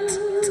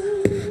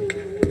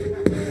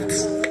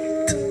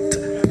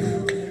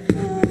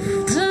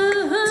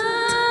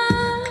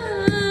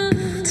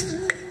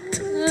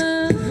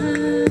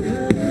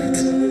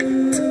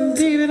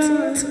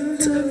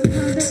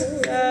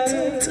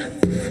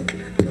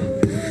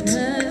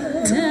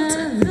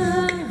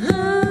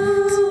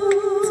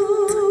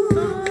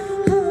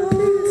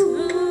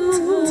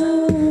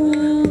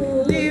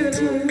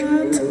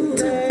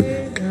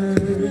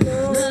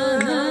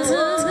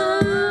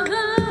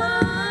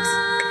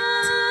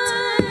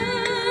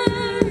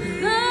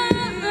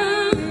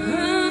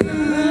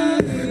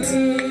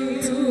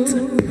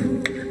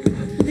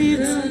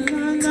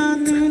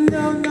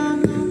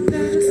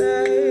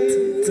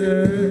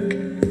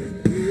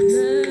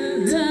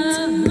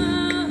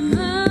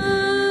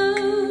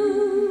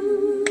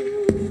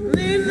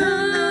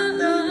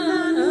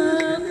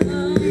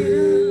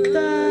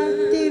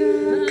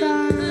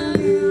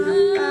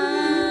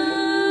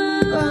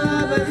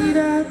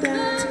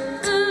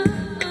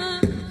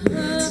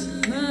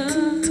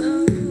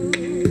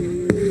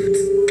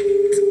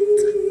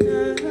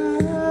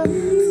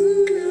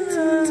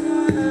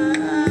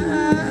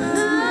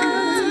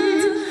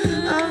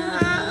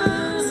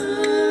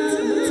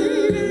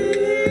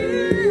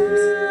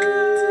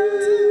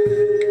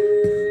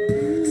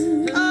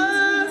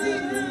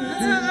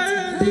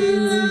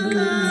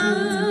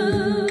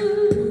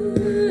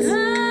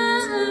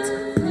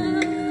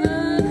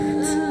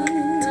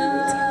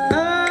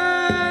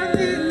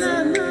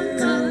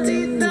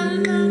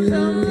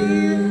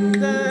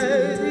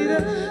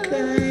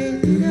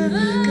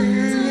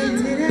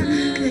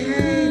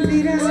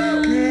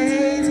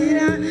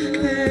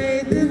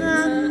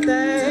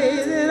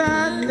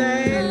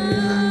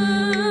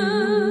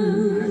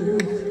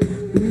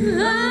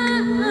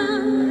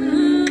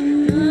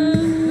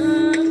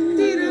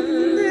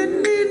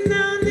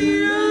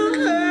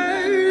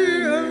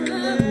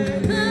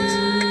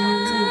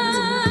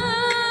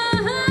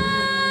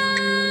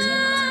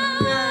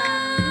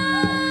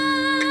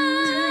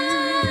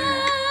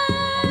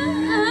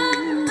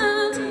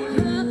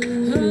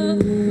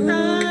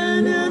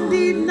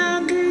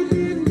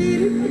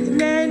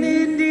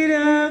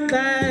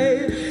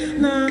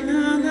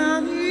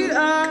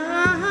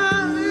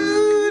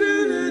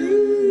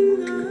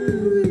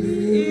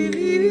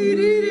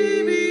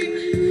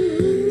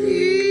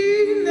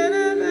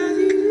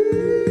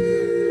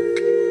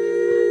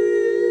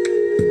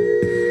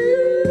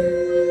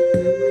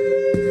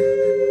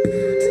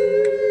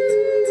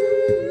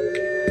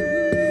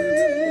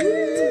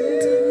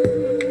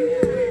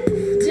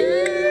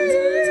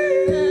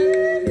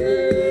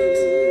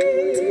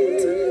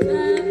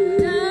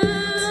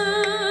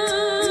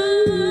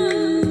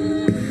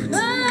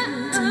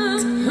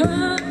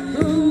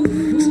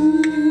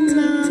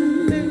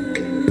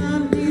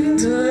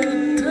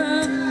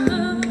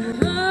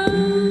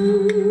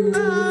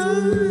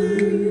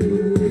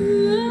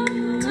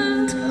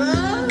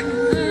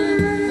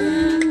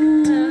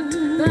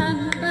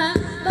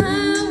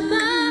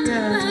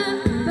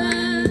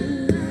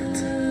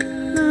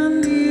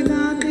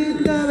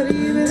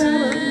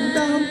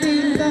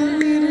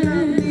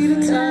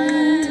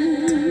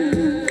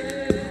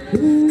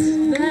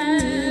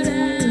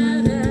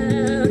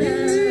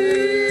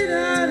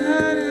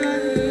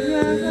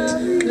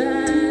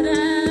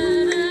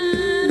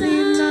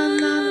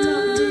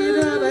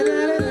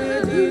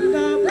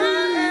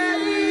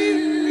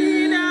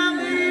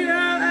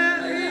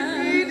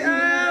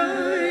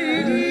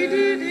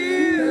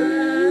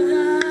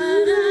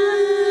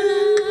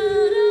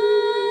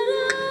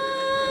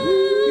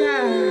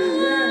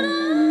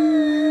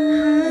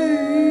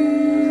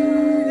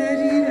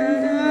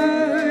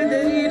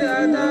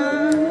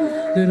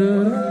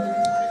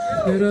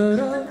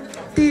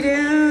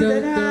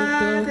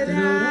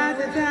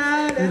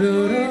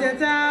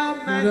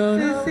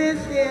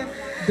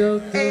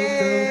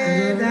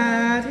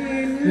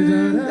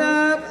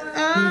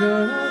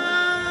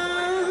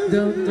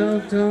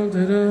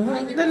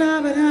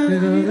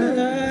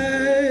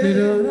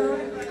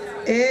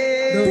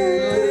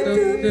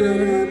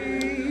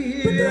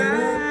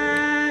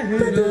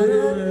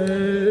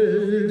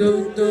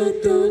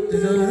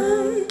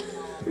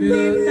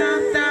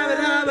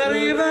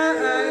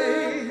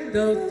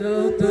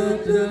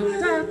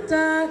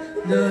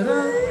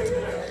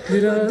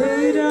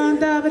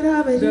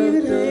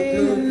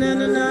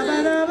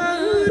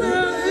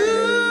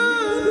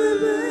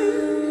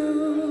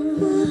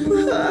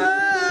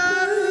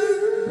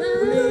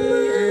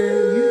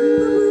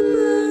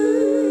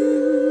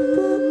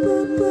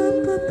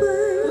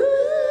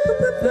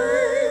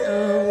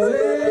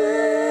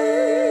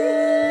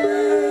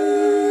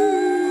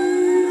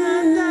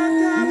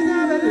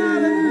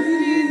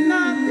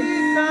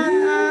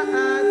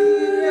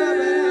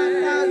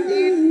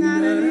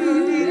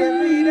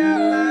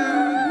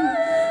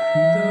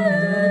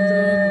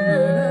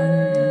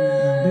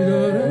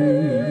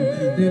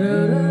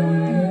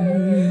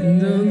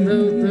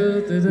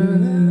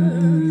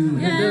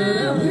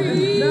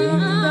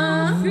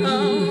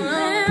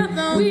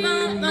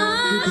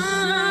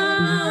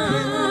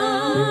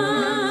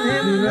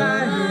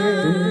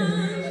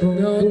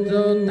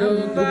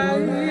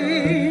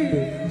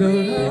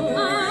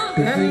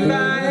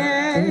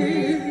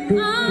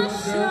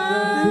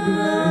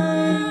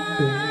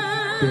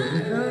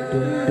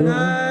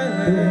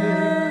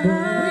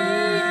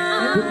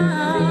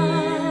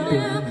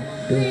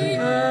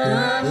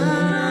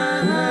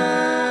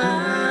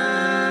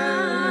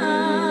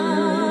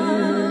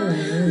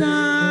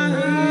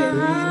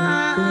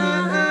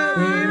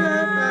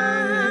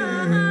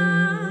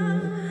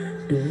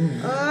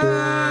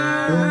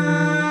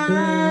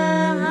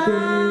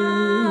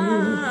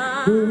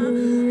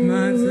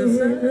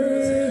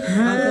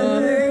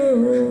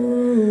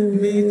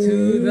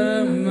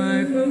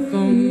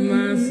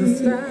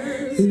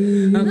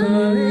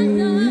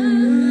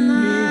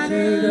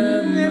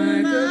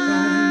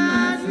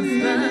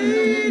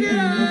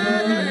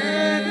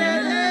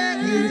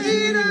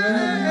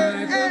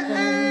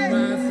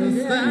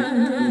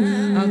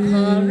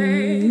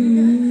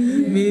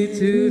 calling me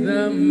to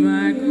the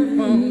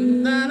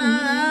microphone. Da, da,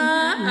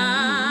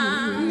 da.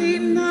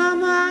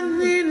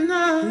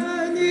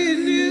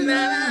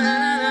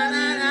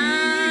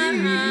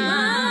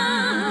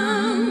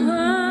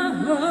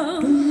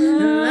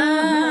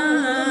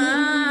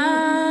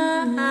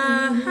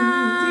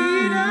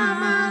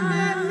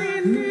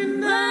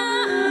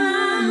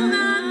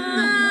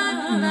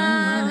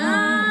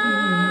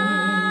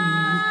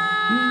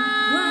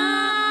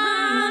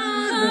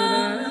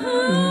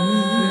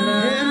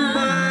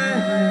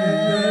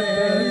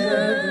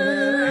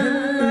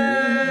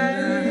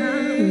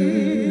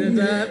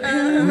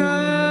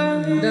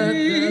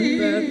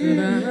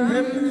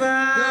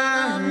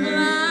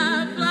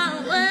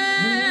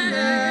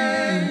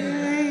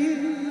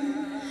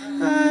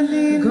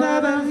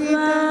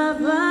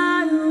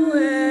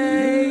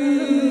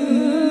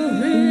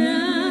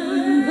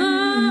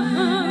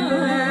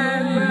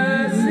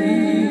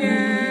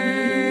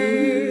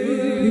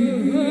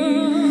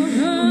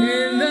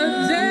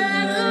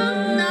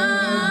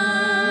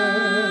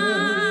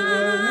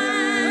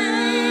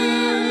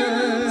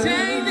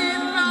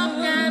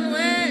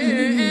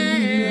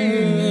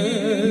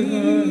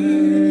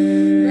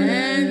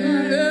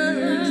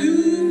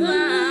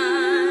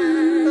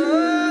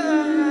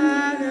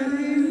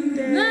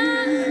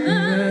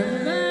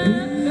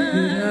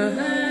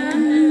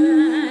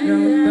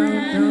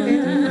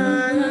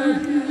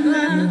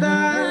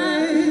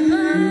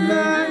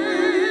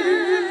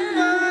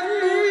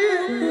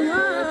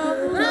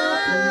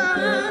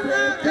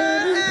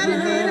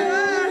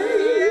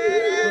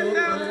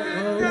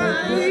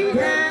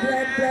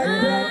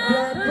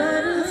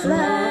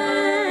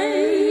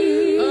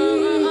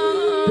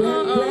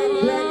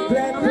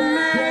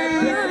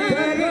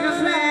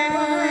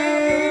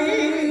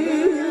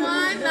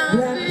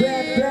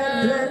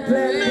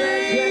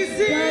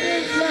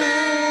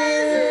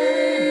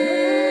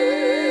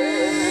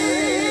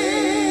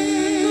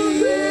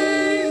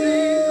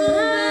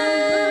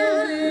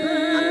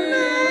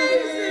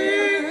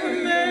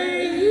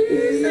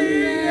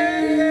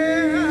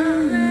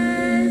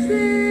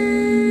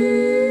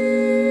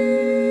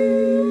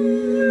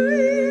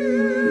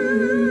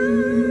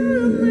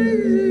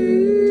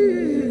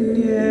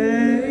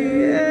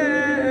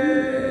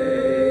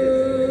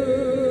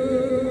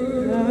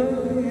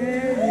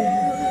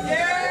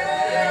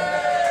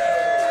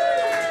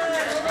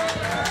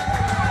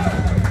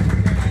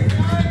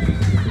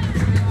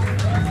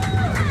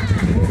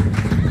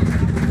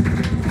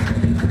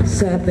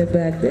 Something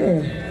back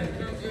there.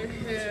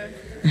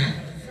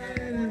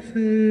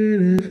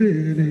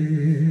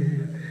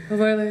 Oh,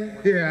 really?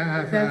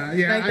 Yeah,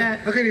 yeah. Like that?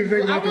 I couldn't even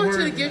think about the I want word.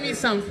 you to give me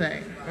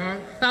something.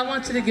 I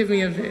want you to give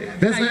me a beat.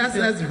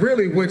 That's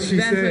really what she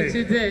said. That's what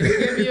you did.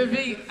 Give me a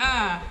beat.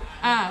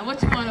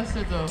 What you want us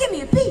to do? Give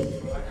me a beat.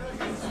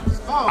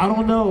 I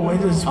don't know.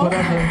 It is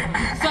whatever.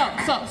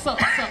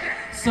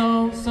 So.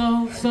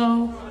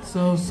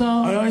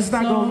 Oh, it's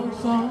not going.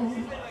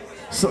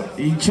 So,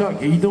 Chuck,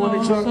 are you doing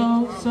it, Chuck?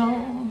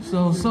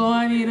 So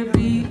I need a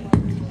beat.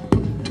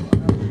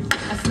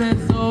 I said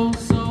so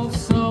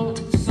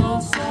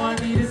I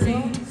need a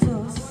beat.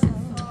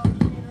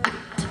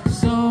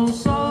 So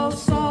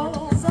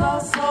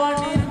I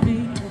need a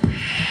beat.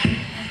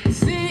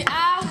 See, I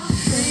was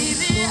free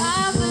the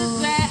other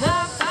day. I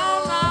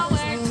found my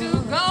way to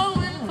go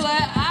and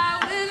play. I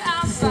went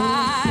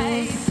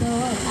outside.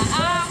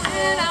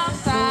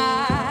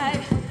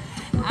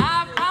 I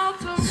found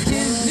some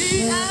kids the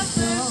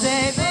other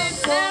day. They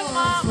said,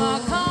 Mama,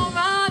 come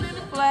out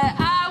and play.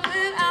 I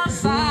went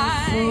outside.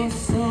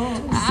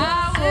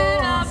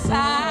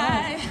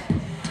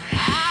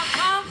 I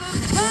found the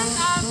sun,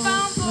 I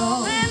found the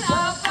wind, I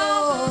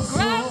found the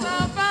grass, I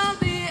found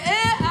the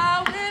air.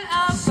 I went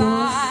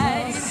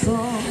outside.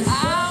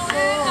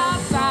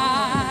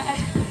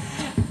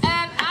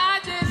 And I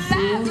just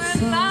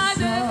laughed and I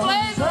just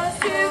played with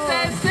kids.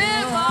 They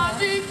said,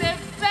 Mommy, they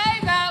say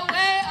that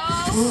way.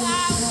 Oh,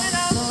 I went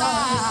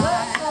outside. I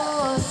went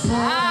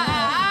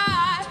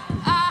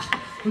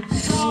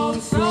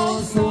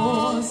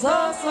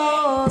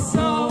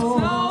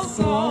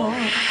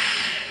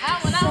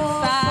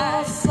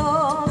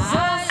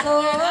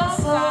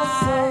outside.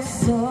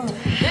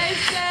 They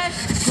said,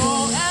 go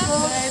and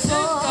play, just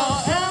go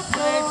and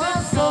play,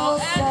 just go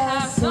and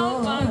have some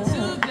fun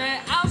today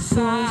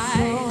outside.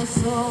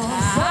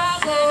 I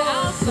went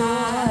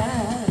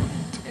outside.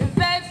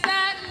 They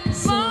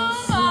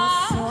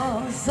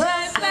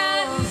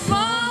said,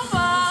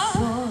 Mama,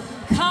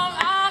 come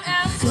out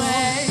and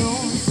play.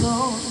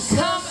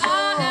 Come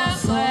out and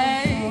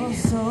play.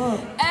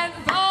 And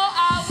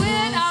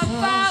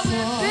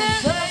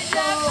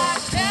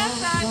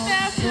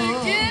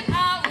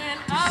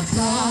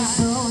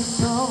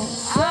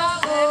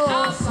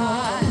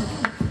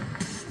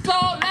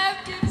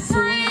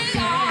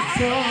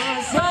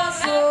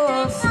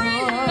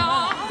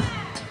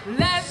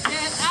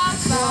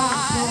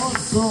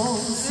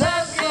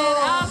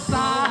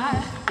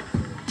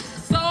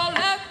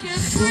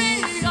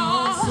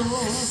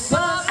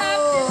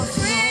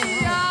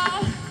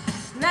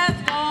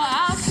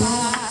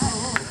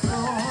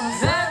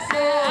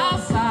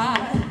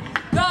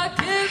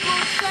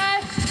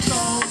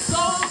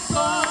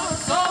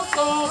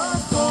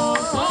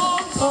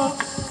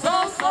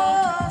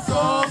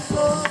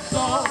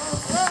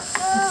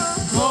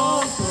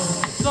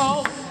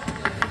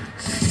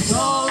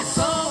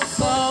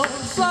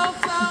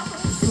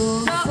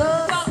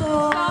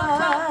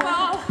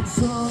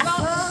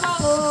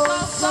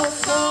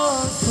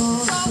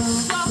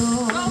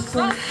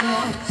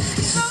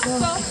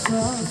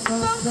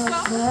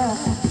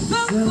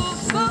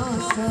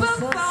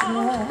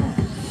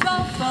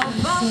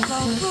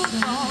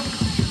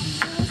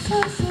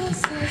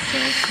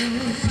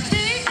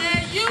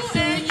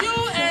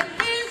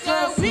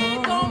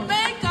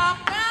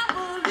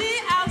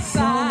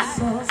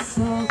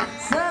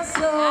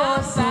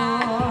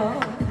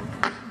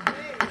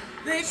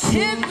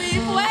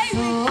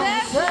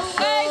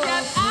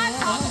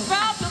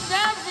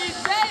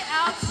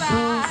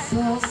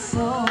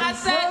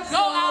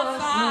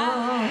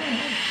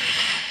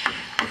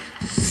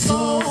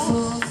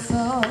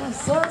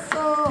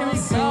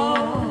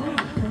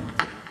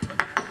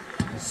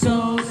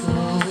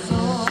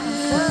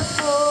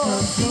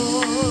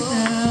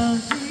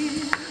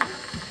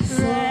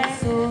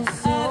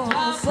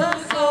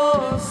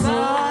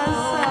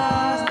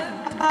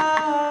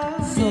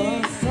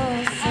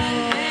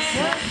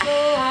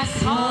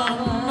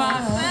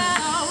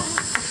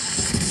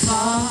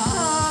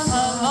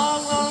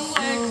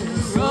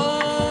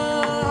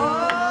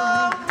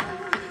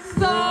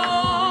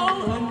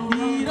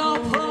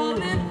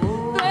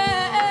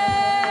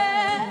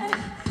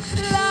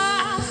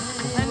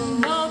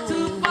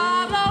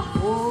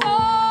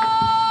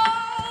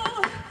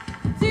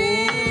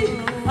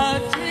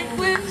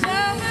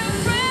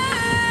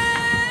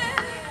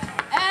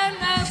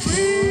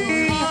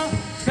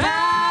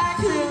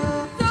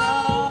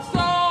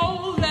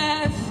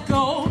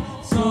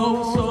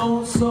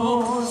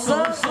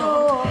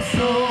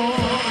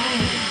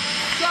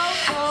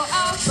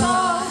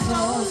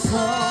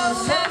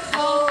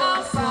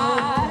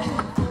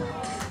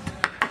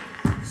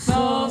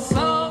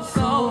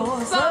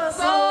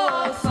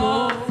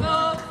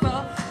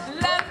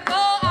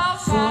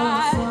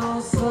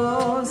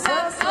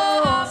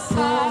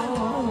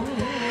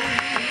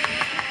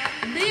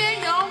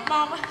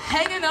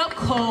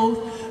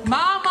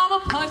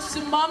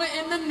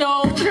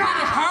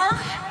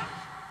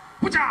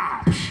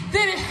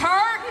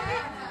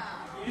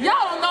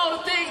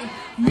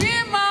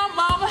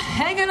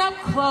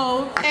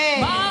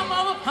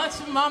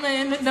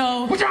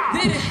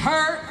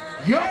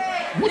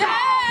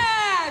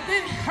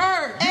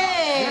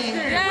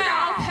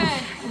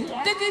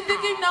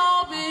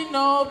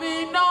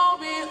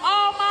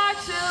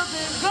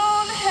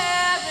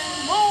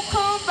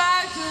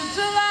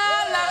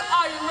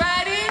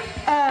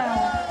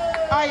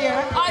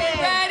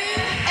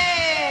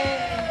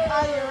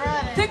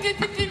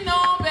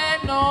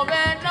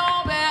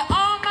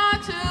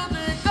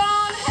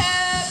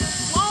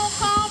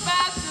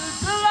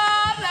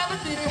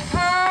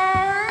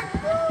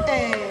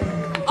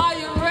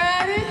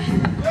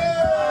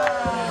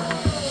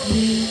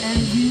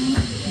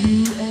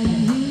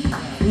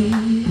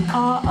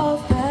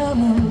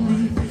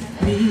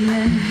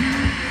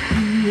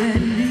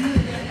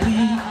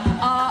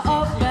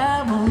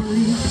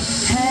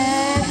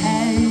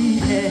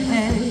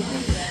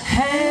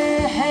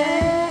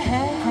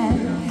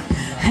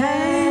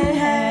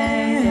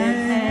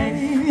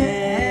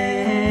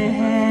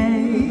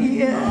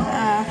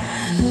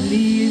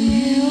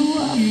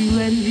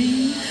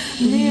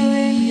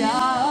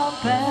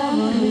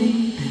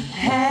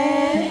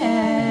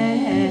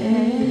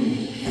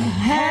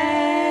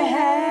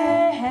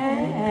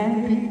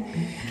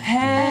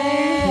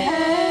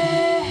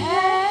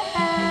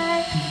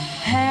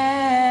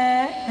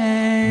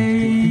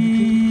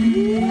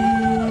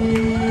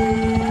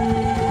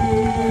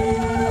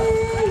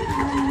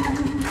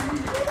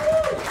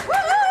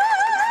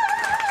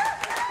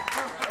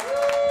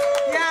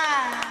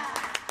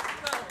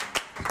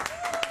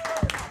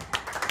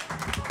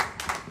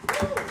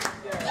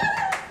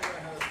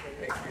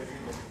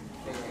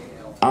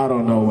I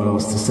don't know what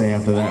else to say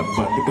after that,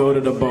 but to go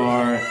to the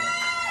bar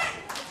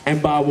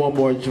and buy one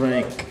more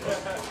drink.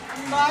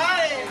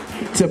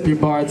 Tip your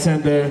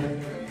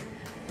bartender.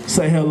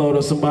 Say hello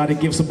to somebody.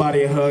 Give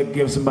somebody a hug.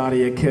 Give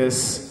somebody a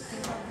kiss.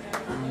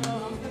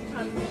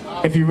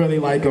 If you really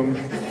like them.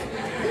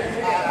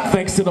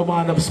 Thanks to the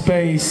Windup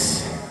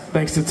Space.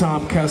 Thanks to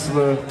Tom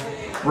Kessler,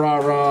 Rah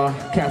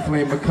Rah,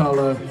 Kathleen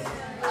McCullough,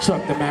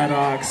 Chuck the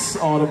Maddox,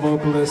 all the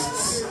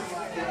vocalists.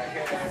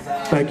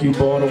 Thank you,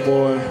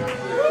 Baltimore.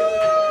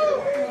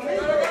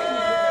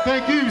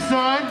 Thank you,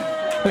 son.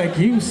 Thank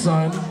you,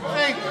 son.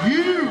 Thank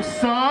you,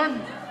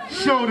 son.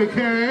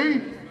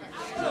 Shodekeh.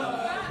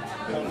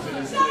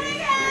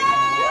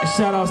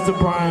 Shout outs to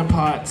Brian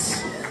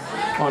Potts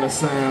on the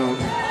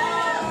sound.